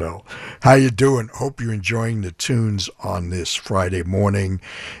Zawinul. How you doing? Hope you're enjoying the tunes on this Friday morning,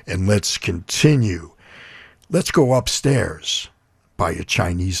 and let's continue. Let's go upstairs by a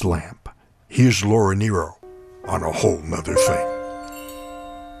Chinese lamp. Here's Laura Nyro on A Whole Nuther Thing.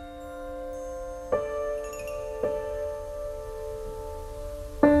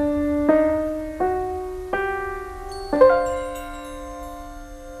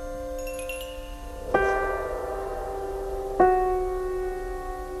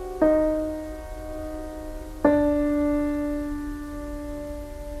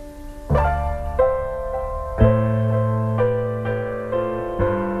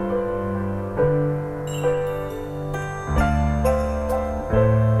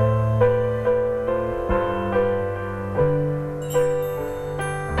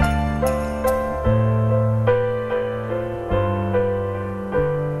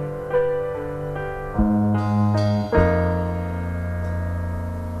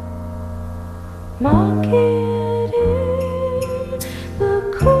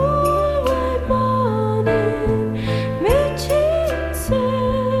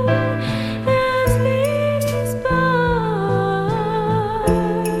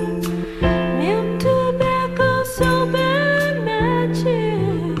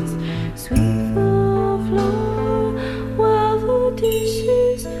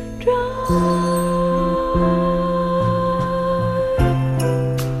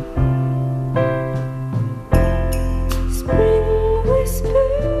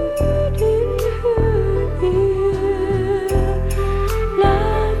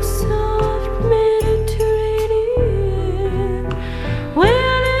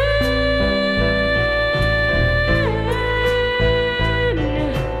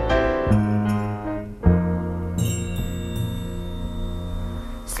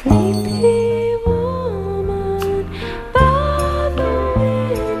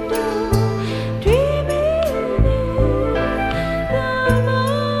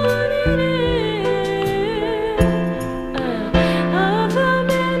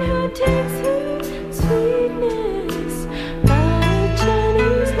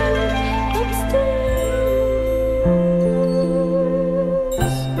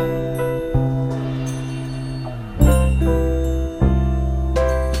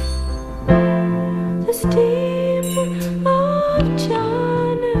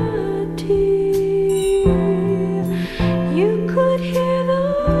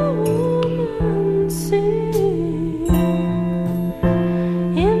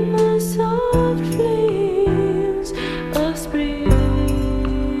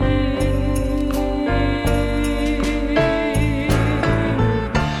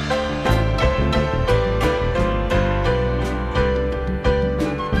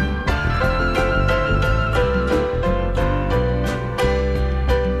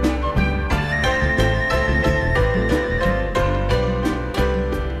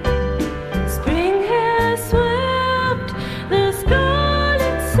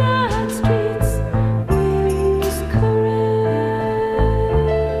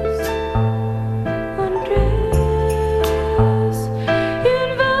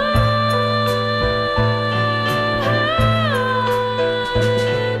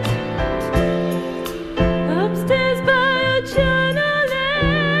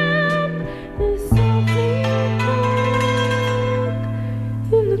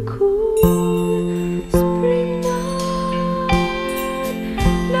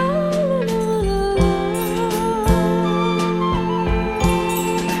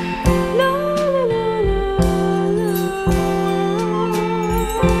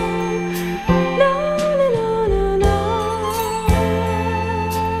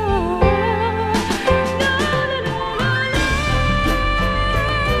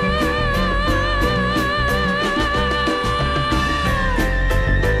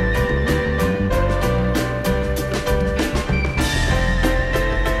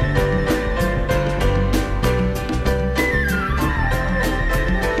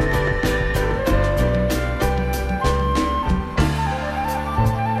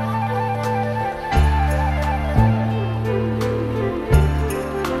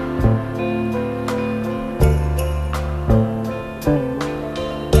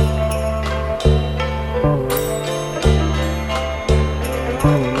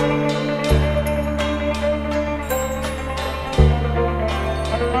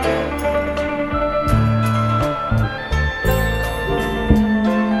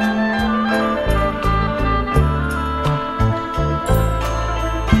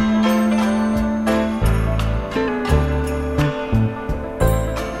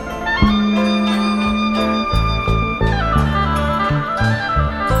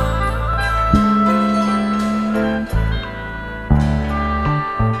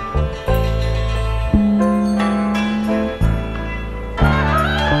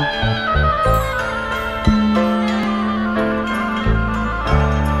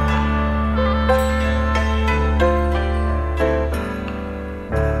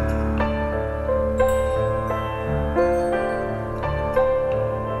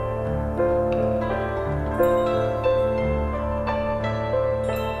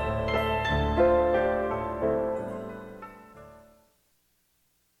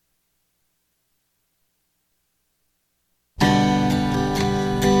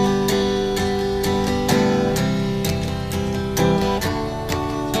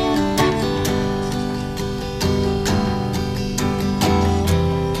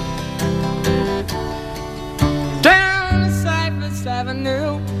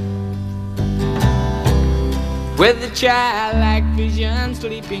 with the childlike vision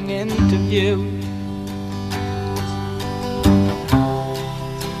sleeping into view.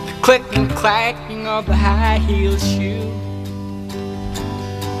 The click and clacking of the high-heeled shoe.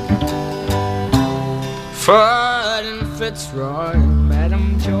 Ford and Fitzroy,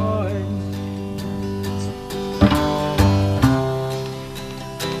 Madam Joy.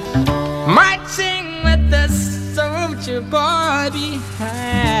 Marching with the soldier boy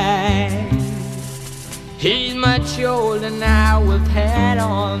behind. He's much older now with hat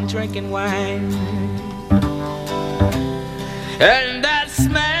on, drinking wine. And that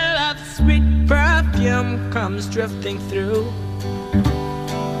smell of sweet perfume comes drifting through.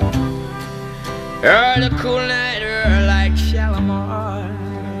 Oh, the cool night air like Shalimar.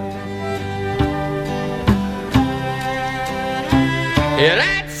 And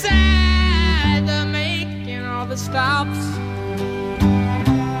outside the making all the stops,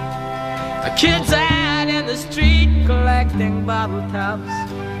 kids out in the street collecting bottle tops.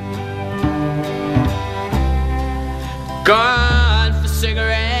 Gone for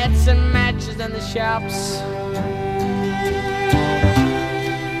cigarettes and matches in the shops.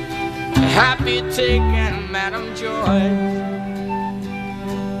 Happy taking Madam Joy.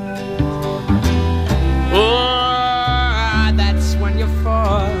 Oh, that's when you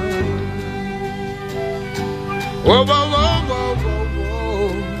fall. Whoa, whoa, whoa, whoa, whoa, whoa.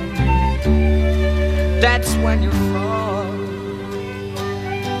 That's when you fall.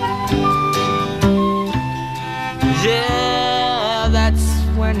 Yeah, that's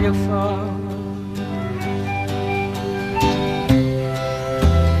when you fall.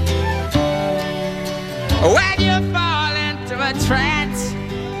 When you fall into a trance,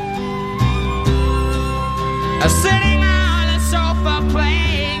 sitting on a sofa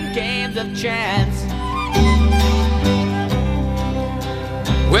playing games of chance,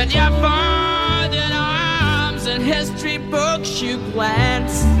 with your folded arms and history books you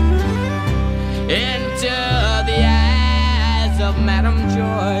glance into the eyes of Madam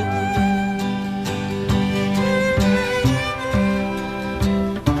Joy.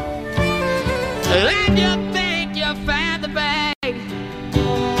 And you think you found the bag.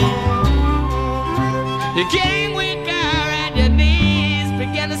 You're getting weaker and your knees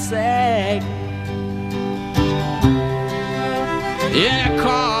begin to sag. In a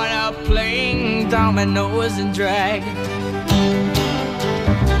corner playing dominoes and drag.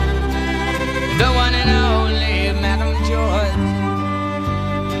 The one and only Madam Joy.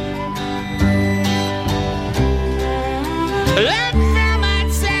 Let's film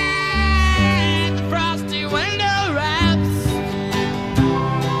outside the frosty window wraps.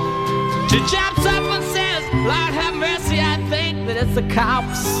 She jumps up and says, Lord have mercy, I think that it's the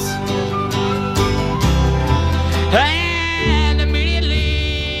cops. And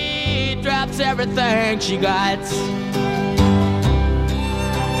immediately drops everything she got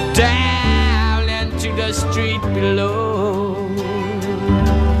down into the street below.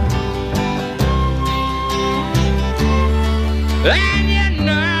 And you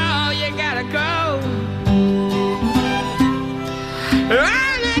know you gotta go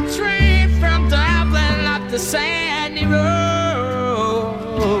on a train from Dublin up the sandy road,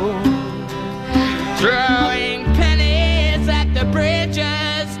 throwing pennies at the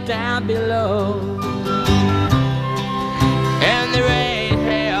bridges down below. And the rain,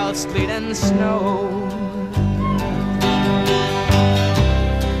 hail, sleet and snow.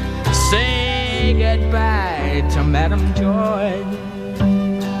 Say goodbye to Madam Joy.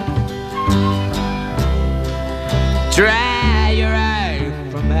 Dry your eye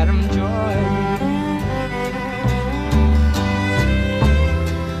for Madam Joy.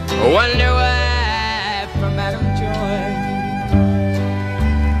 Wonder why for Madam Joy.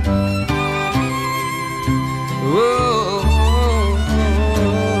 Whoa.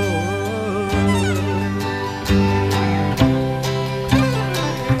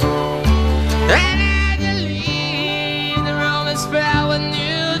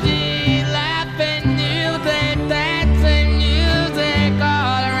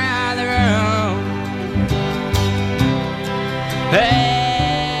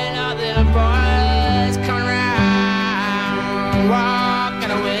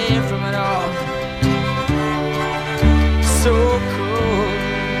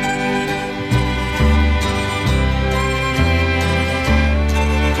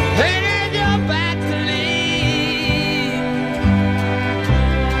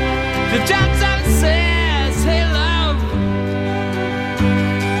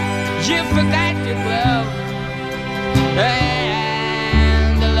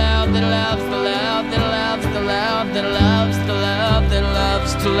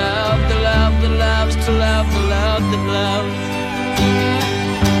 To love, the love, the loves, to love, love, the love that loves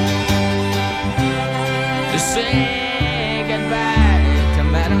to say goodbye to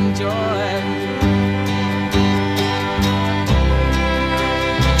Madame Joy.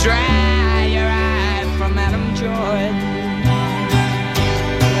 Dry your eye from Madame Joy.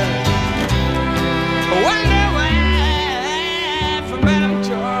 Wonder why from Madame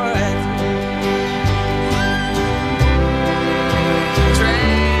Joy.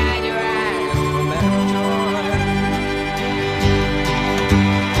 Dry your eye from Madame Joy.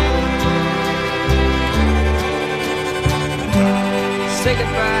 Say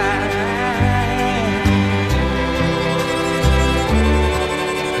goodbye.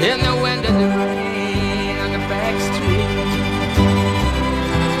 In the wind and the rain on the back street.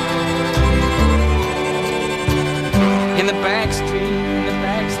 In the back street, in the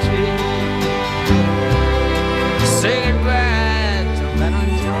back street. Say goodbye to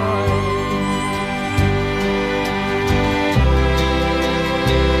Madame Joy.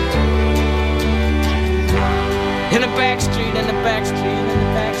 In the back street, in the back street, in the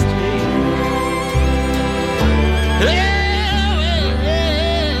back street.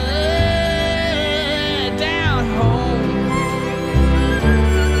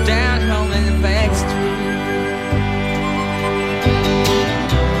 Down home in the back street.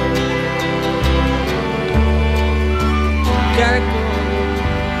 Gotta go.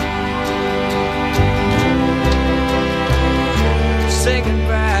 Say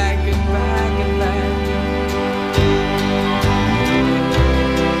goodbye, goodbye, goodbye.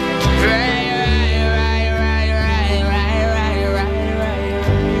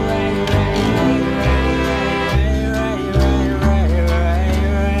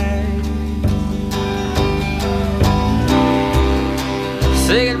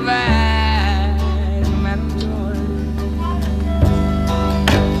 Say goodbye to Madame Joy.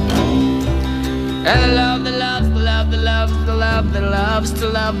 And the love that loves, the love that loves, the love that loves to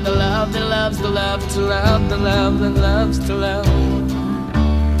love, the love that loves, the love to love, the love that loves to love.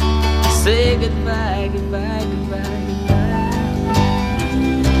 Say goodbye, goodbye, goodbye, goodbye.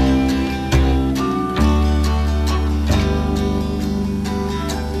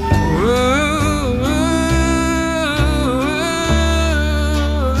 Ooh.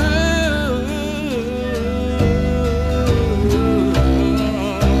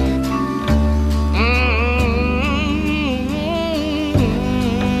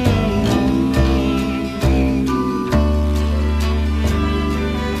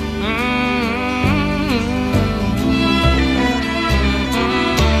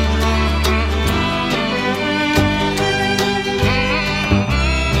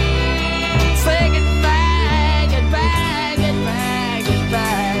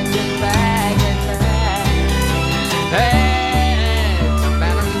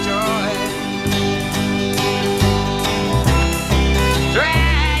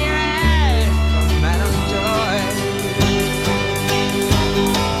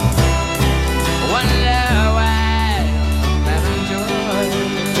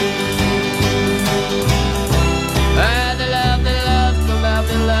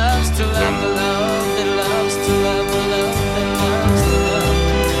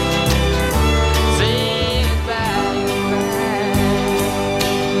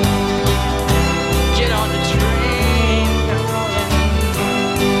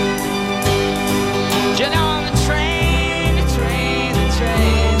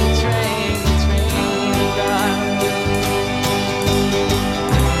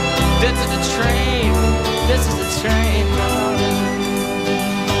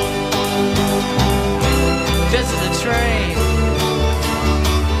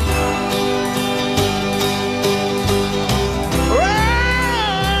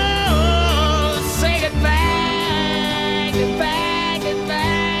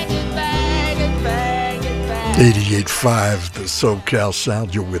 .5, the SoCal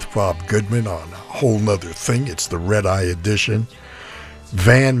Sound. You're with Bob Goodman on A Whole Nuther Thing. It's the Red Eye edition.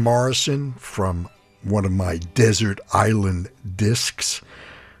 Van Morrison from one of my Desert Island discs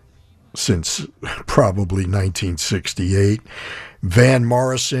since probably 1968. Van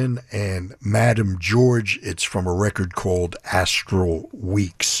Morrison and Madame George. It's from a record called Astral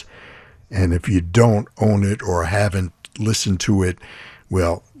Weeks. And if you don't own it or haven't listened to it,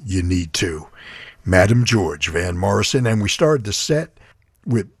 well, you need to. Madame George, Van Morrison, and we started the set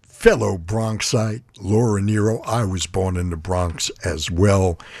with fellow Bronxite Laura Nyro. I was born in the Bronx as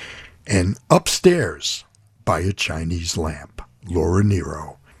well. And Upstairs by a Chinese Lamp, Laura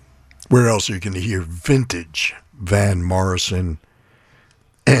Nyro. Where else are you going to hear vintage Van Morrison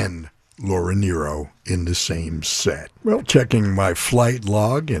and Laura Nyro in the same set? Well, checking my flight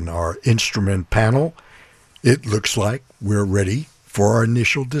log in our instrument panel, It looks like we're ready for our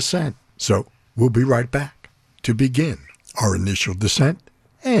initial descent. So we'll be right back to begin our initial descent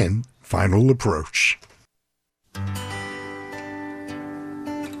and final approach.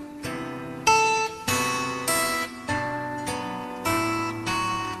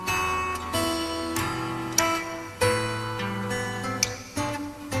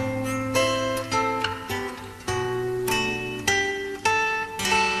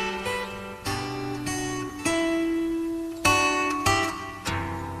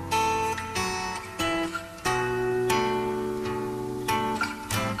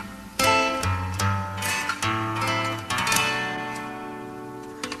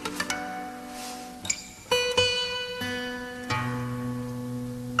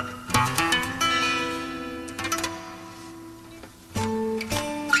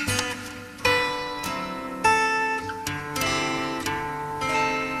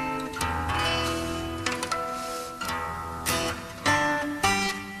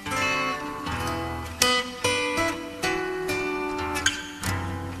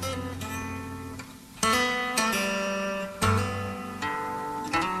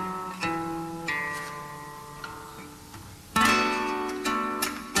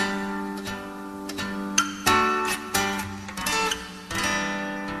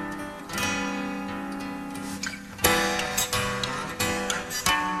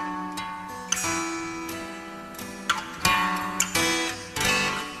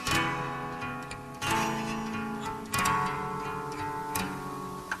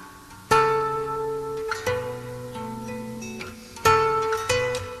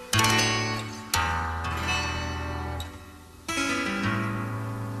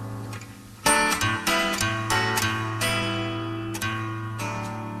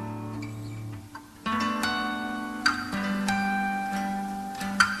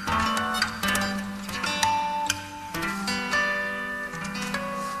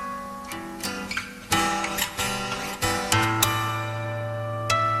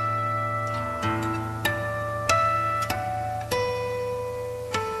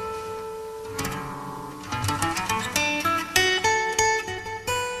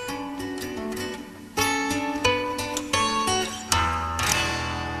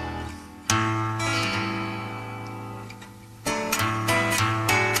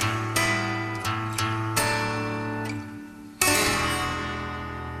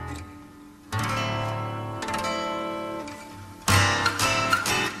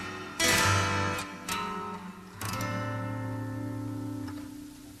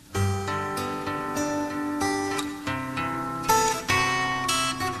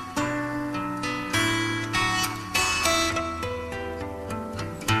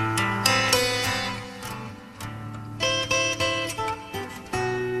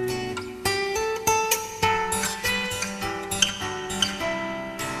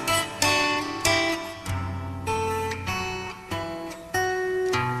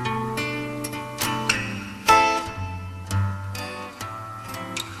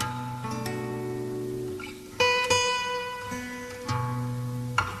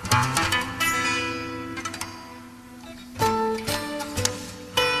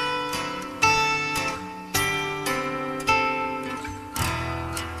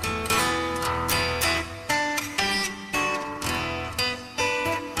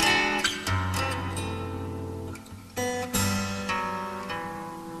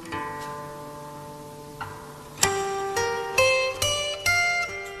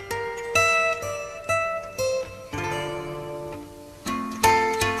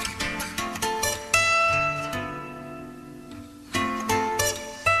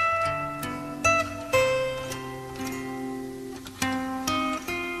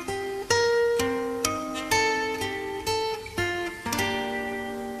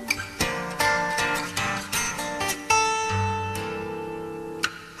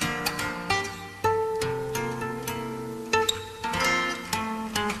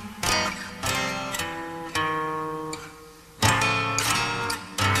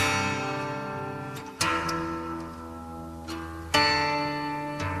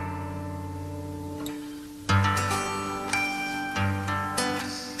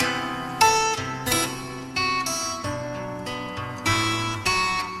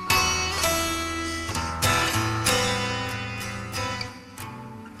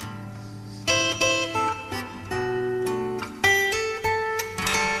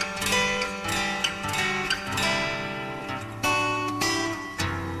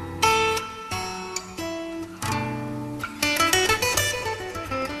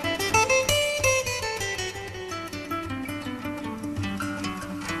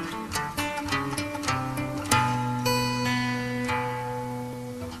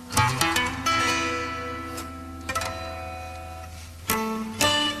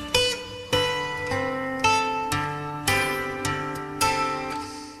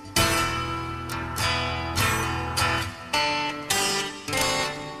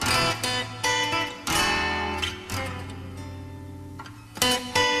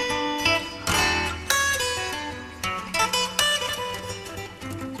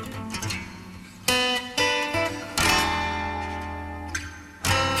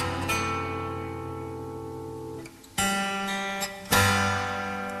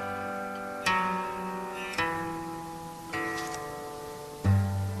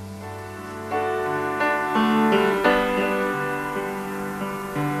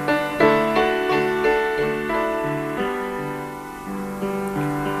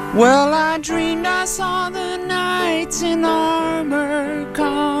 Well, I dreamed I saw the knights in armor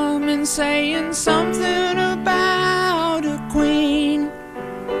coming, saying something about a queen.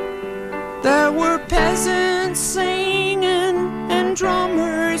 There were peasants singing and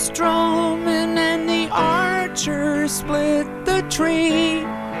drummers drumming, and the archers split the tree.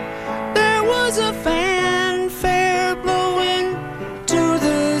 There was a fanfare blowing to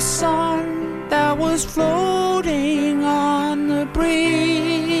the sun that was floating on the breeze.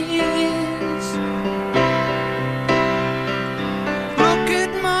 Look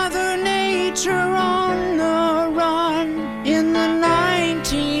at Mother Nature on the run in the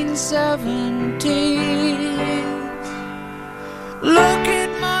 1970s. Look at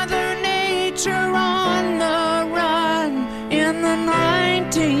Mother Nature on the run in the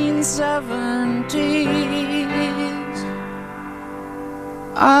 1970s.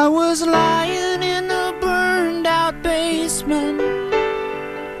 I was lying in a burned out basement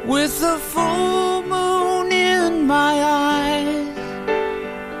with the full moon in my eyes.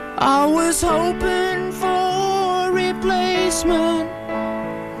 I was hoping for a replacement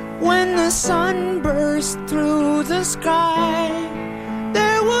when the sun burst through the sky.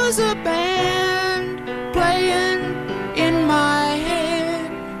 There was a band playing in my head,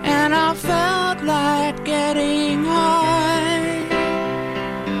 and I felt like getting high.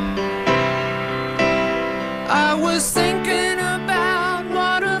 I was thinking about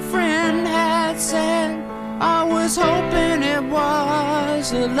what a friend had said. I was hoping it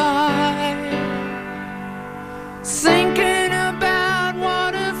was a lie. Thinking about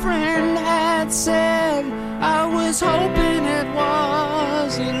what a friend had said. I was hoping it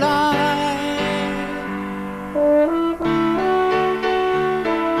was a lie.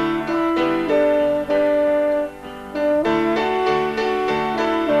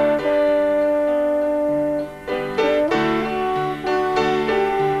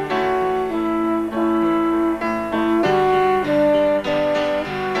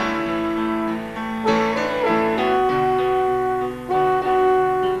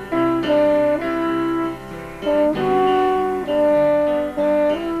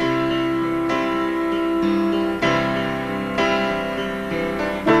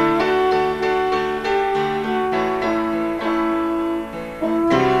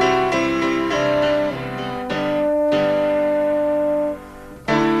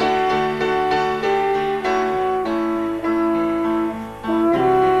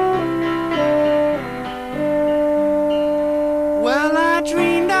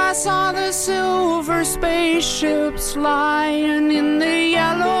 Spaceships lying in the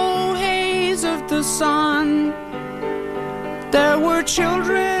yellow haze of the sun. There were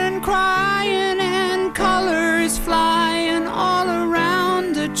children crying and colors flying all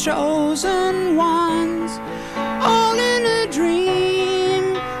around the chosen ones. All in a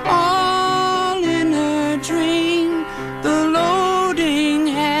dream, all in a dream. The loading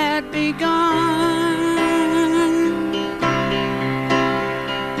had begun.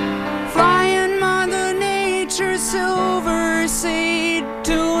 Silver seed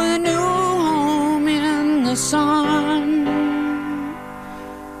to a new home in the sun.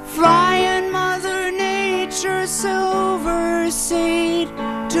 Flying Mother Nature, silver seed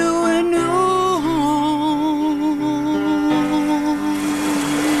to a new home.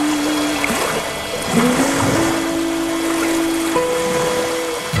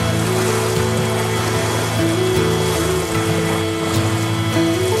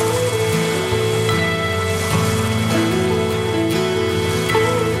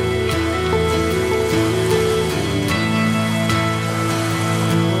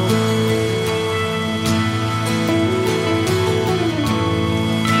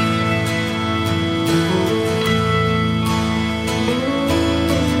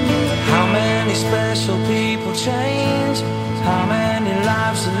 Special people change. How many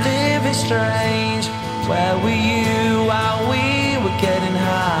lives are living strange? Where were you while we were getting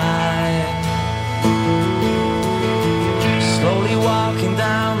high? Slowly walking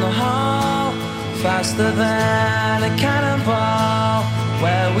down the hall, faster than a cannonball.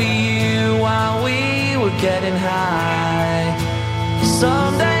 Where were you while we were getting high?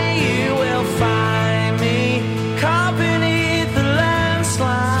 Someday you will find me caught beneath the landslide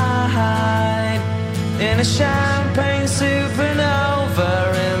in a champagne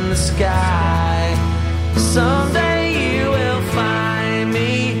supernova in the sky. Someday you will find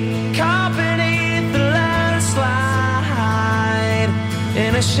me caught beneath the landslide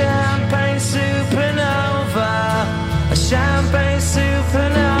in a champagne supernova, a champagne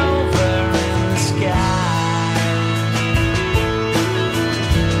supernova in the sky.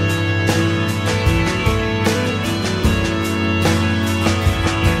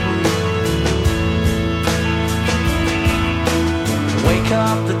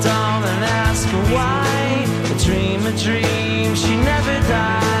 dawn and ask her why. A dream, she never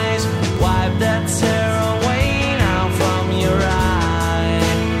dies. Wipe that tear away now from your eye.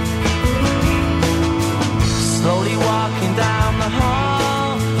 Slowly walking down the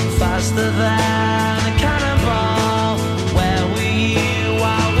hall, faster than a cannonball. Where were you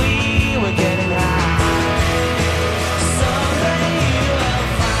while we were getting high? Someday you will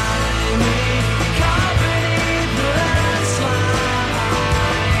find me caught beneath the landslide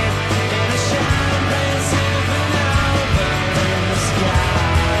in a champagne supernova in the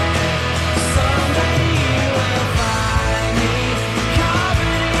sky. Someday you will find me caught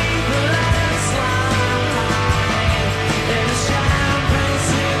beneath the landslide in a champagne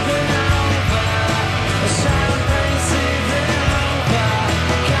supernova, a champagne supernova.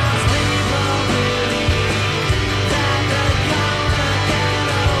 'Cause people believe that they're gonna get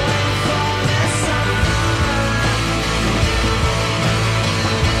away from the sun.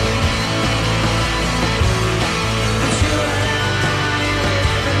 But you and I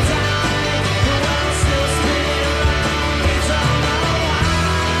live and die, the world still spinning around, we don't know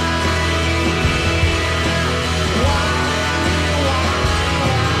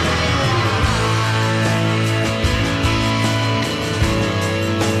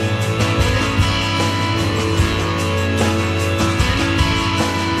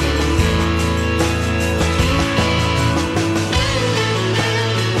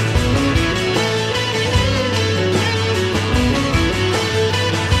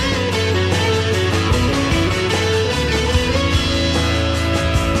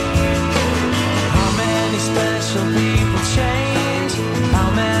how many special people change, how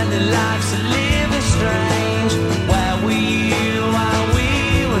many lives are living strange. Where were you while we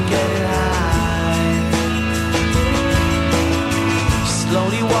were getting high?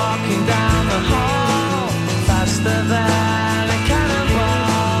 Slowly walking down the hall, faster than a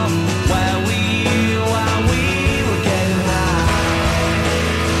cannonball. Where were you while we were getting high?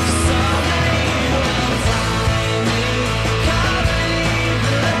 Someday you will find me caught beneath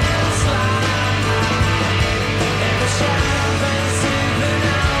the landslide in a champagne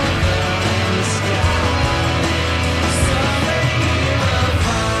supernova in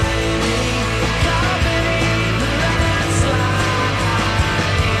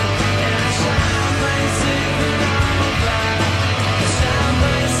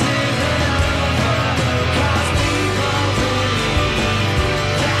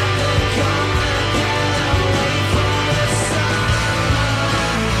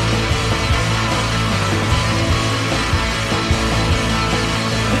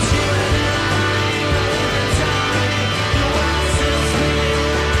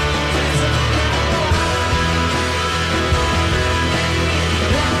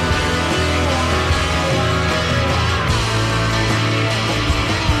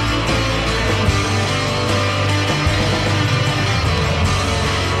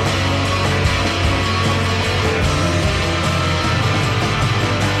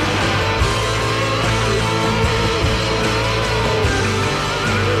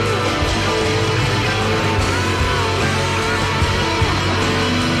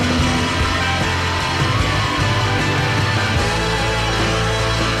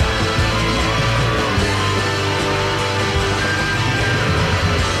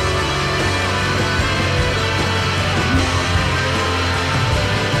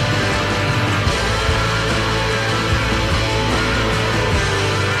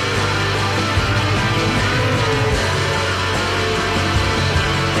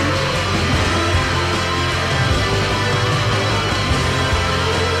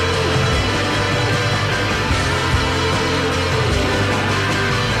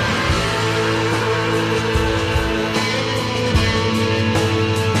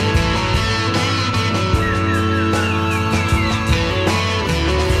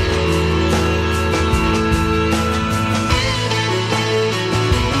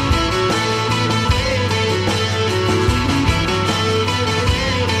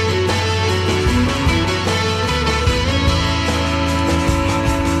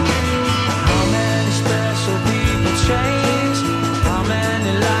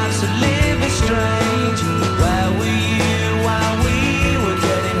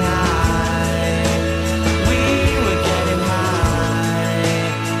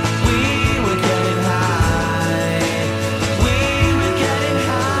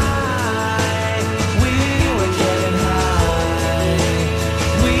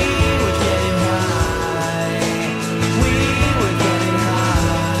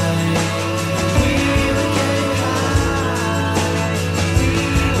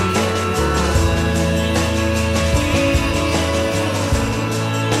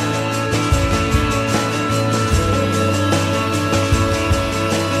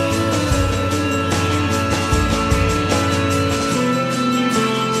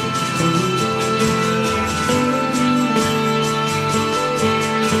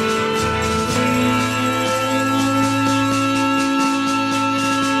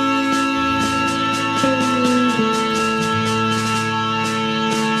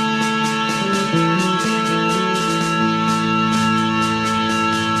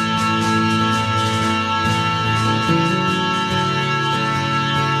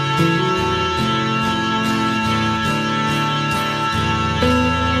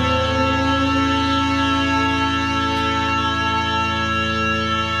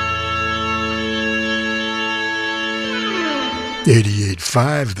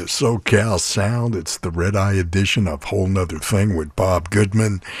 88.5, the SoCal Sound. It's the Red Eye edition of Whole Nuther Thing with Bob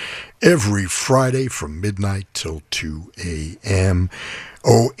Goodman. Every Friday from midnight till 2 a.m.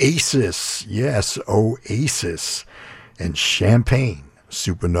 Oasis, yes, Oasis. And Champagne,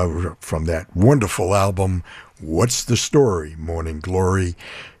 Supernova from that wonderful album, What's the Story, Morning Glory.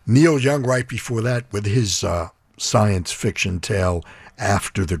 Neil Young right before that with his science fiction tale,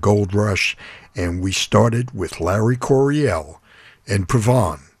 After the Gold Rush. And we started with Larry Coryell and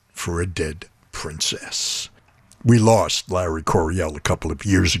Pavon for A Dead Princess. We lost Larry Coryell a couple of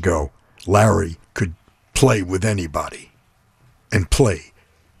years ago. Larry could play with anybody and play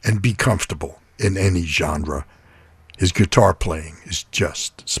and be comfortable in any genre. His guitar playing is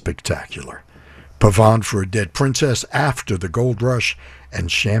just spectacular. Pavon for A Dead Princess, After the Gold Rush,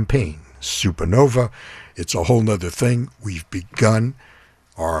 and Champagne, Supernova. It's a whole nother thing. We've begun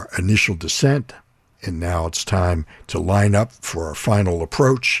our initial descent, and now it's time to line up for our final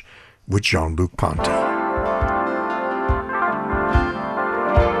approach with Jean-Luc Ponty.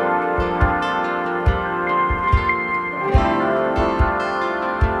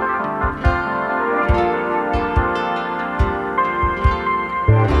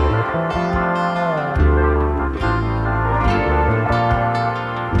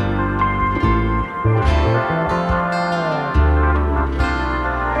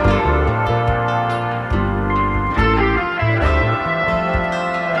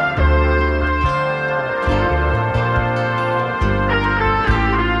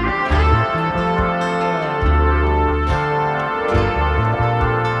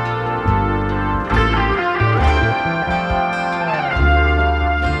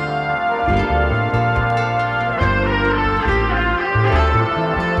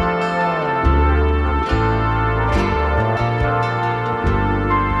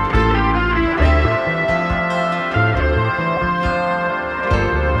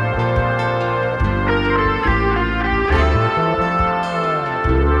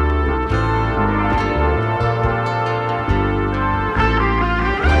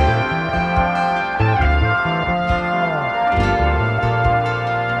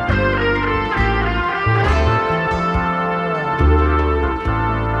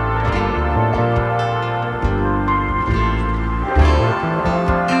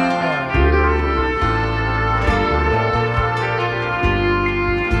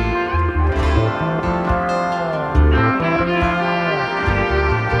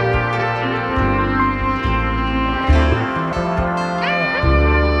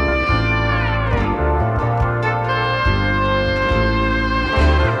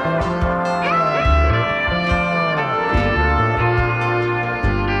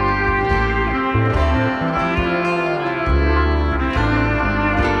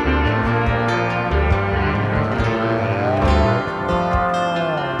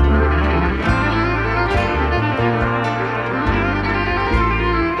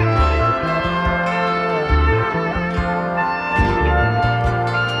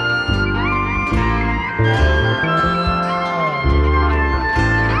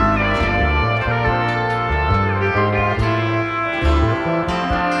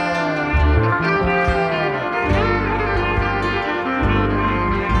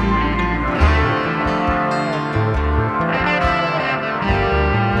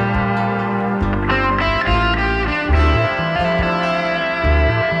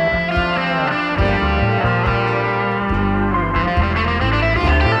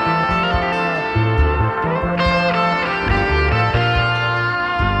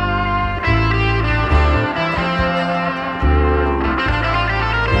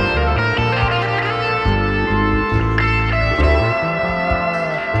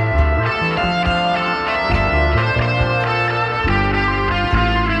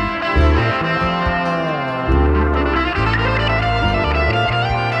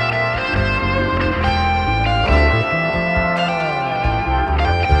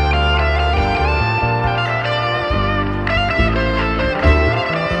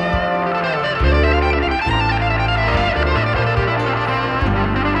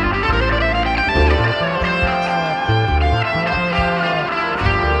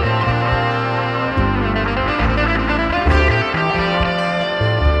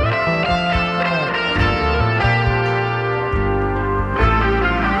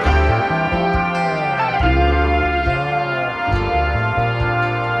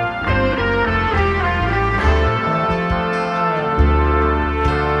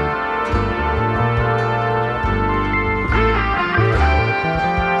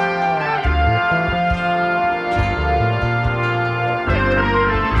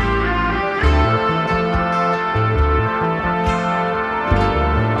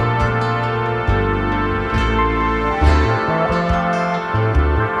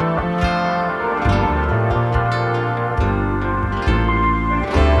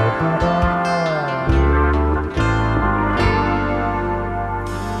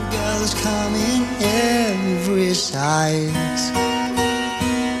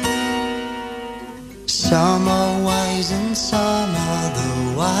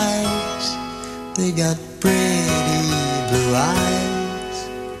 otherwise. They got pretty blue eyes.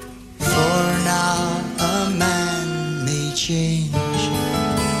 For now a man may change.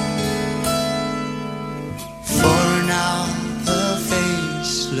 For now her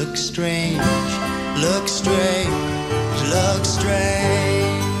face looks strange. Looks strange, looks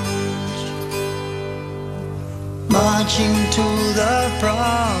strange. Marching to the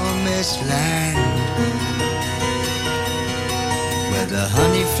promised land, where the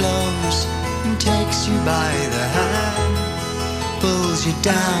honey flows and takes you by the hand, pulls you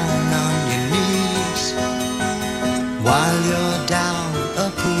down on your knees, while you're down a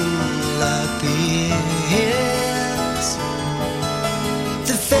pool appears.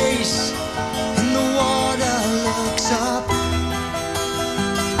 The face in the water looks up,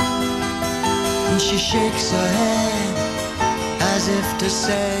 and she shakes her head as if to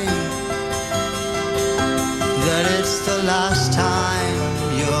say that it's the last time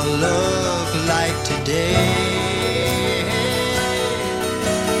you'll look like today.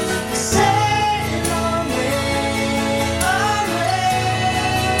 Sail away, away.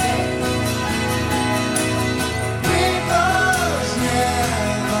 Rivers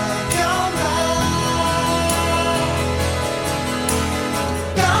never come back.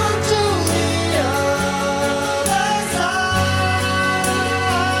 Down to the other side.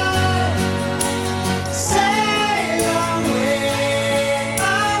 Sail away,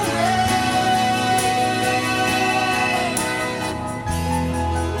 away.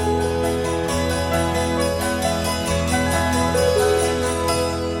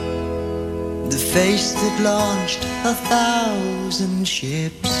 The face that launched 1,000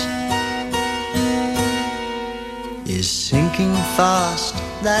 ships is sinking fast.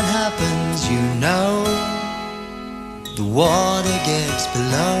 That happens, you know. The water gets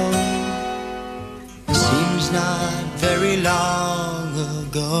below. Seems not very long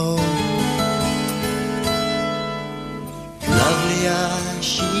ago. Lovelier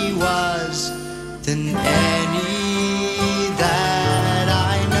she was than any that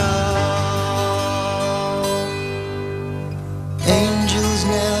I know. Angels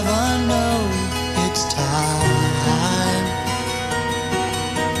never know it's time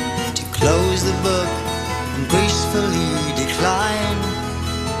to close the book and gracefully decline.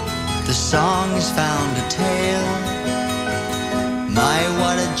 The song has found a tale. My,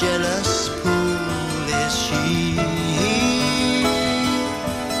 what a jealous fool is she.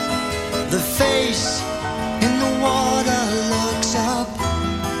 The face in the water looks up.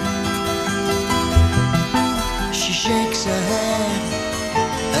 She shakes her head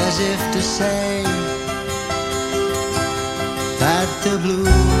as if to say that the blue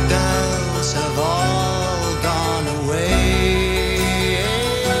girls have all gone away.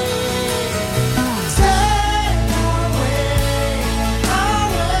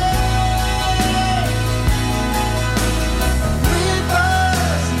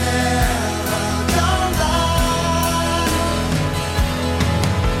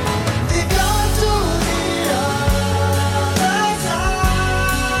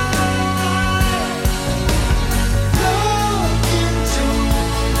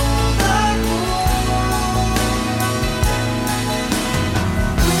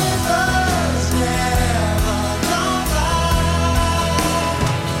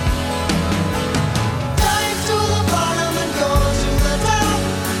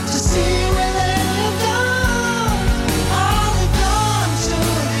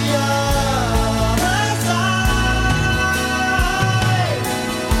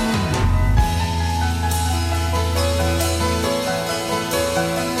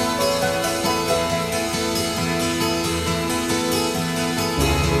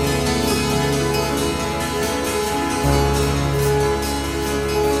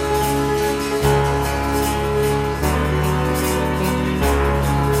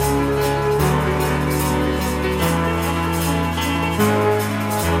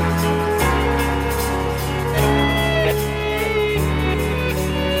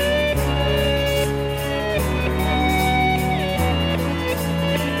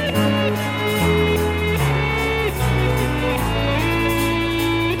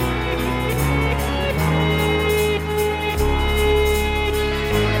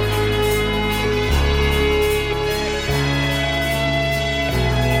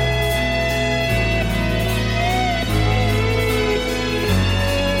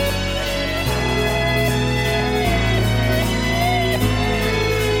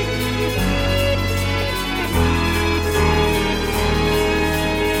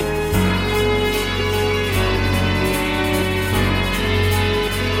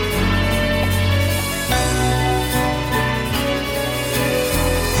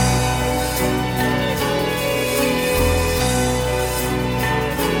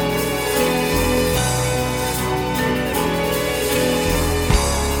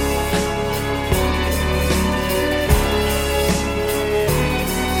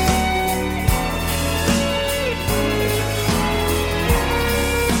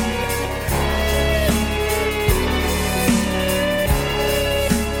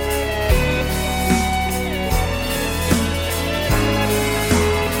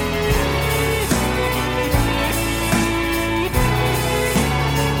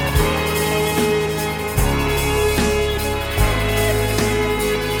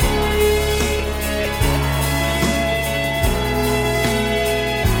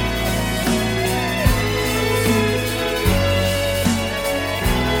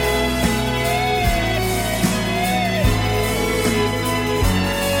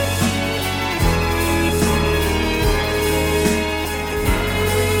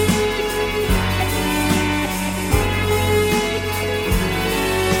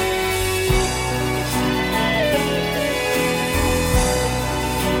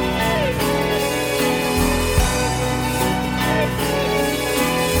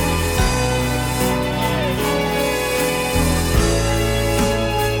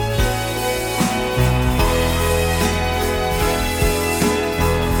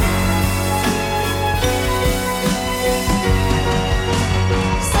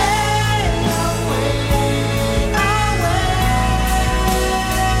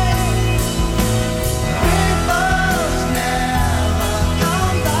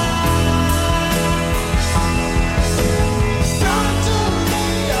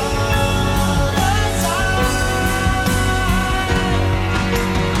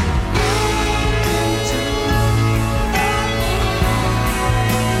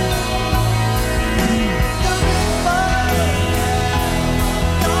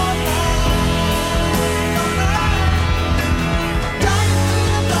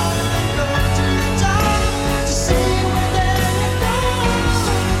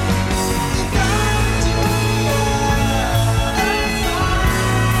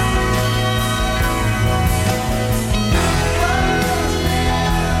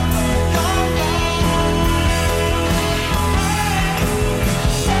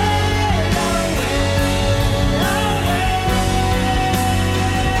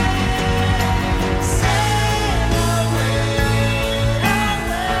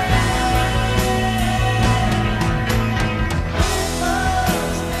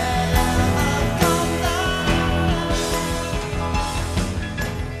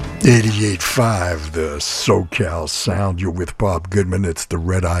 88.5, the SoCal Sound. You're with Bob Goodman. It's the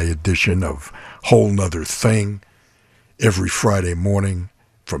Red Eye edition of Whole Nuther Thing every Friday morning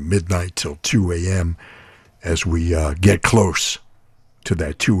from midnight till 2 a.m. as we get close to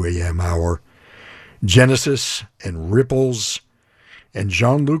that 2 a.m. hour. Genesis and Ripples and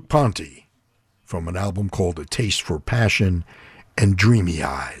Jean-Luc Ponty from an album called A Taste for Passion and Dreamy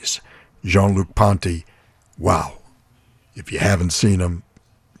Eyes. Jean-Luc Ponty, wow. If you haven't seen him,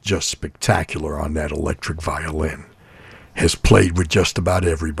 just spectacular on that electric violin. Has played with just about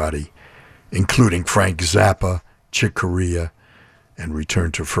everybody, including Frank Zappa, Chick Corea, and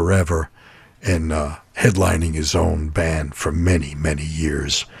Return to Forever, and headlining his own band for many, many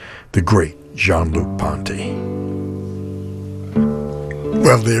years, the great Jean-Luc Ponty.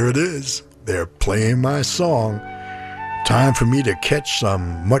 Well, there it is. They're playing my song. Time for me to catch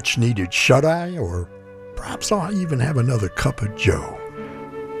some much-needed shut-eye, or perhaps I'll even have another cup of joe.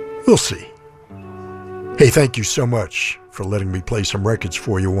 We'll see. Hey, thank you so much for letting me play some records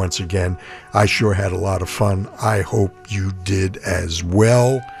for you once again. I sure had a lot of fun. I hope you did as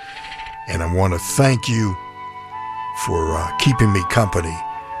well. And I want to thank you for keeping me company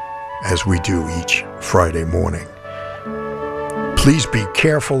as we do each Friday morning. Please be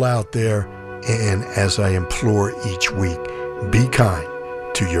careful out there, and as I implore each week, be kind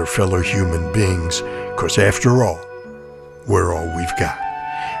to your fellow human beings, because after all, we're all we've got.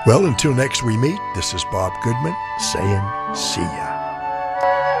 Well, until next we meet, this is Bob Goodman saying see ya.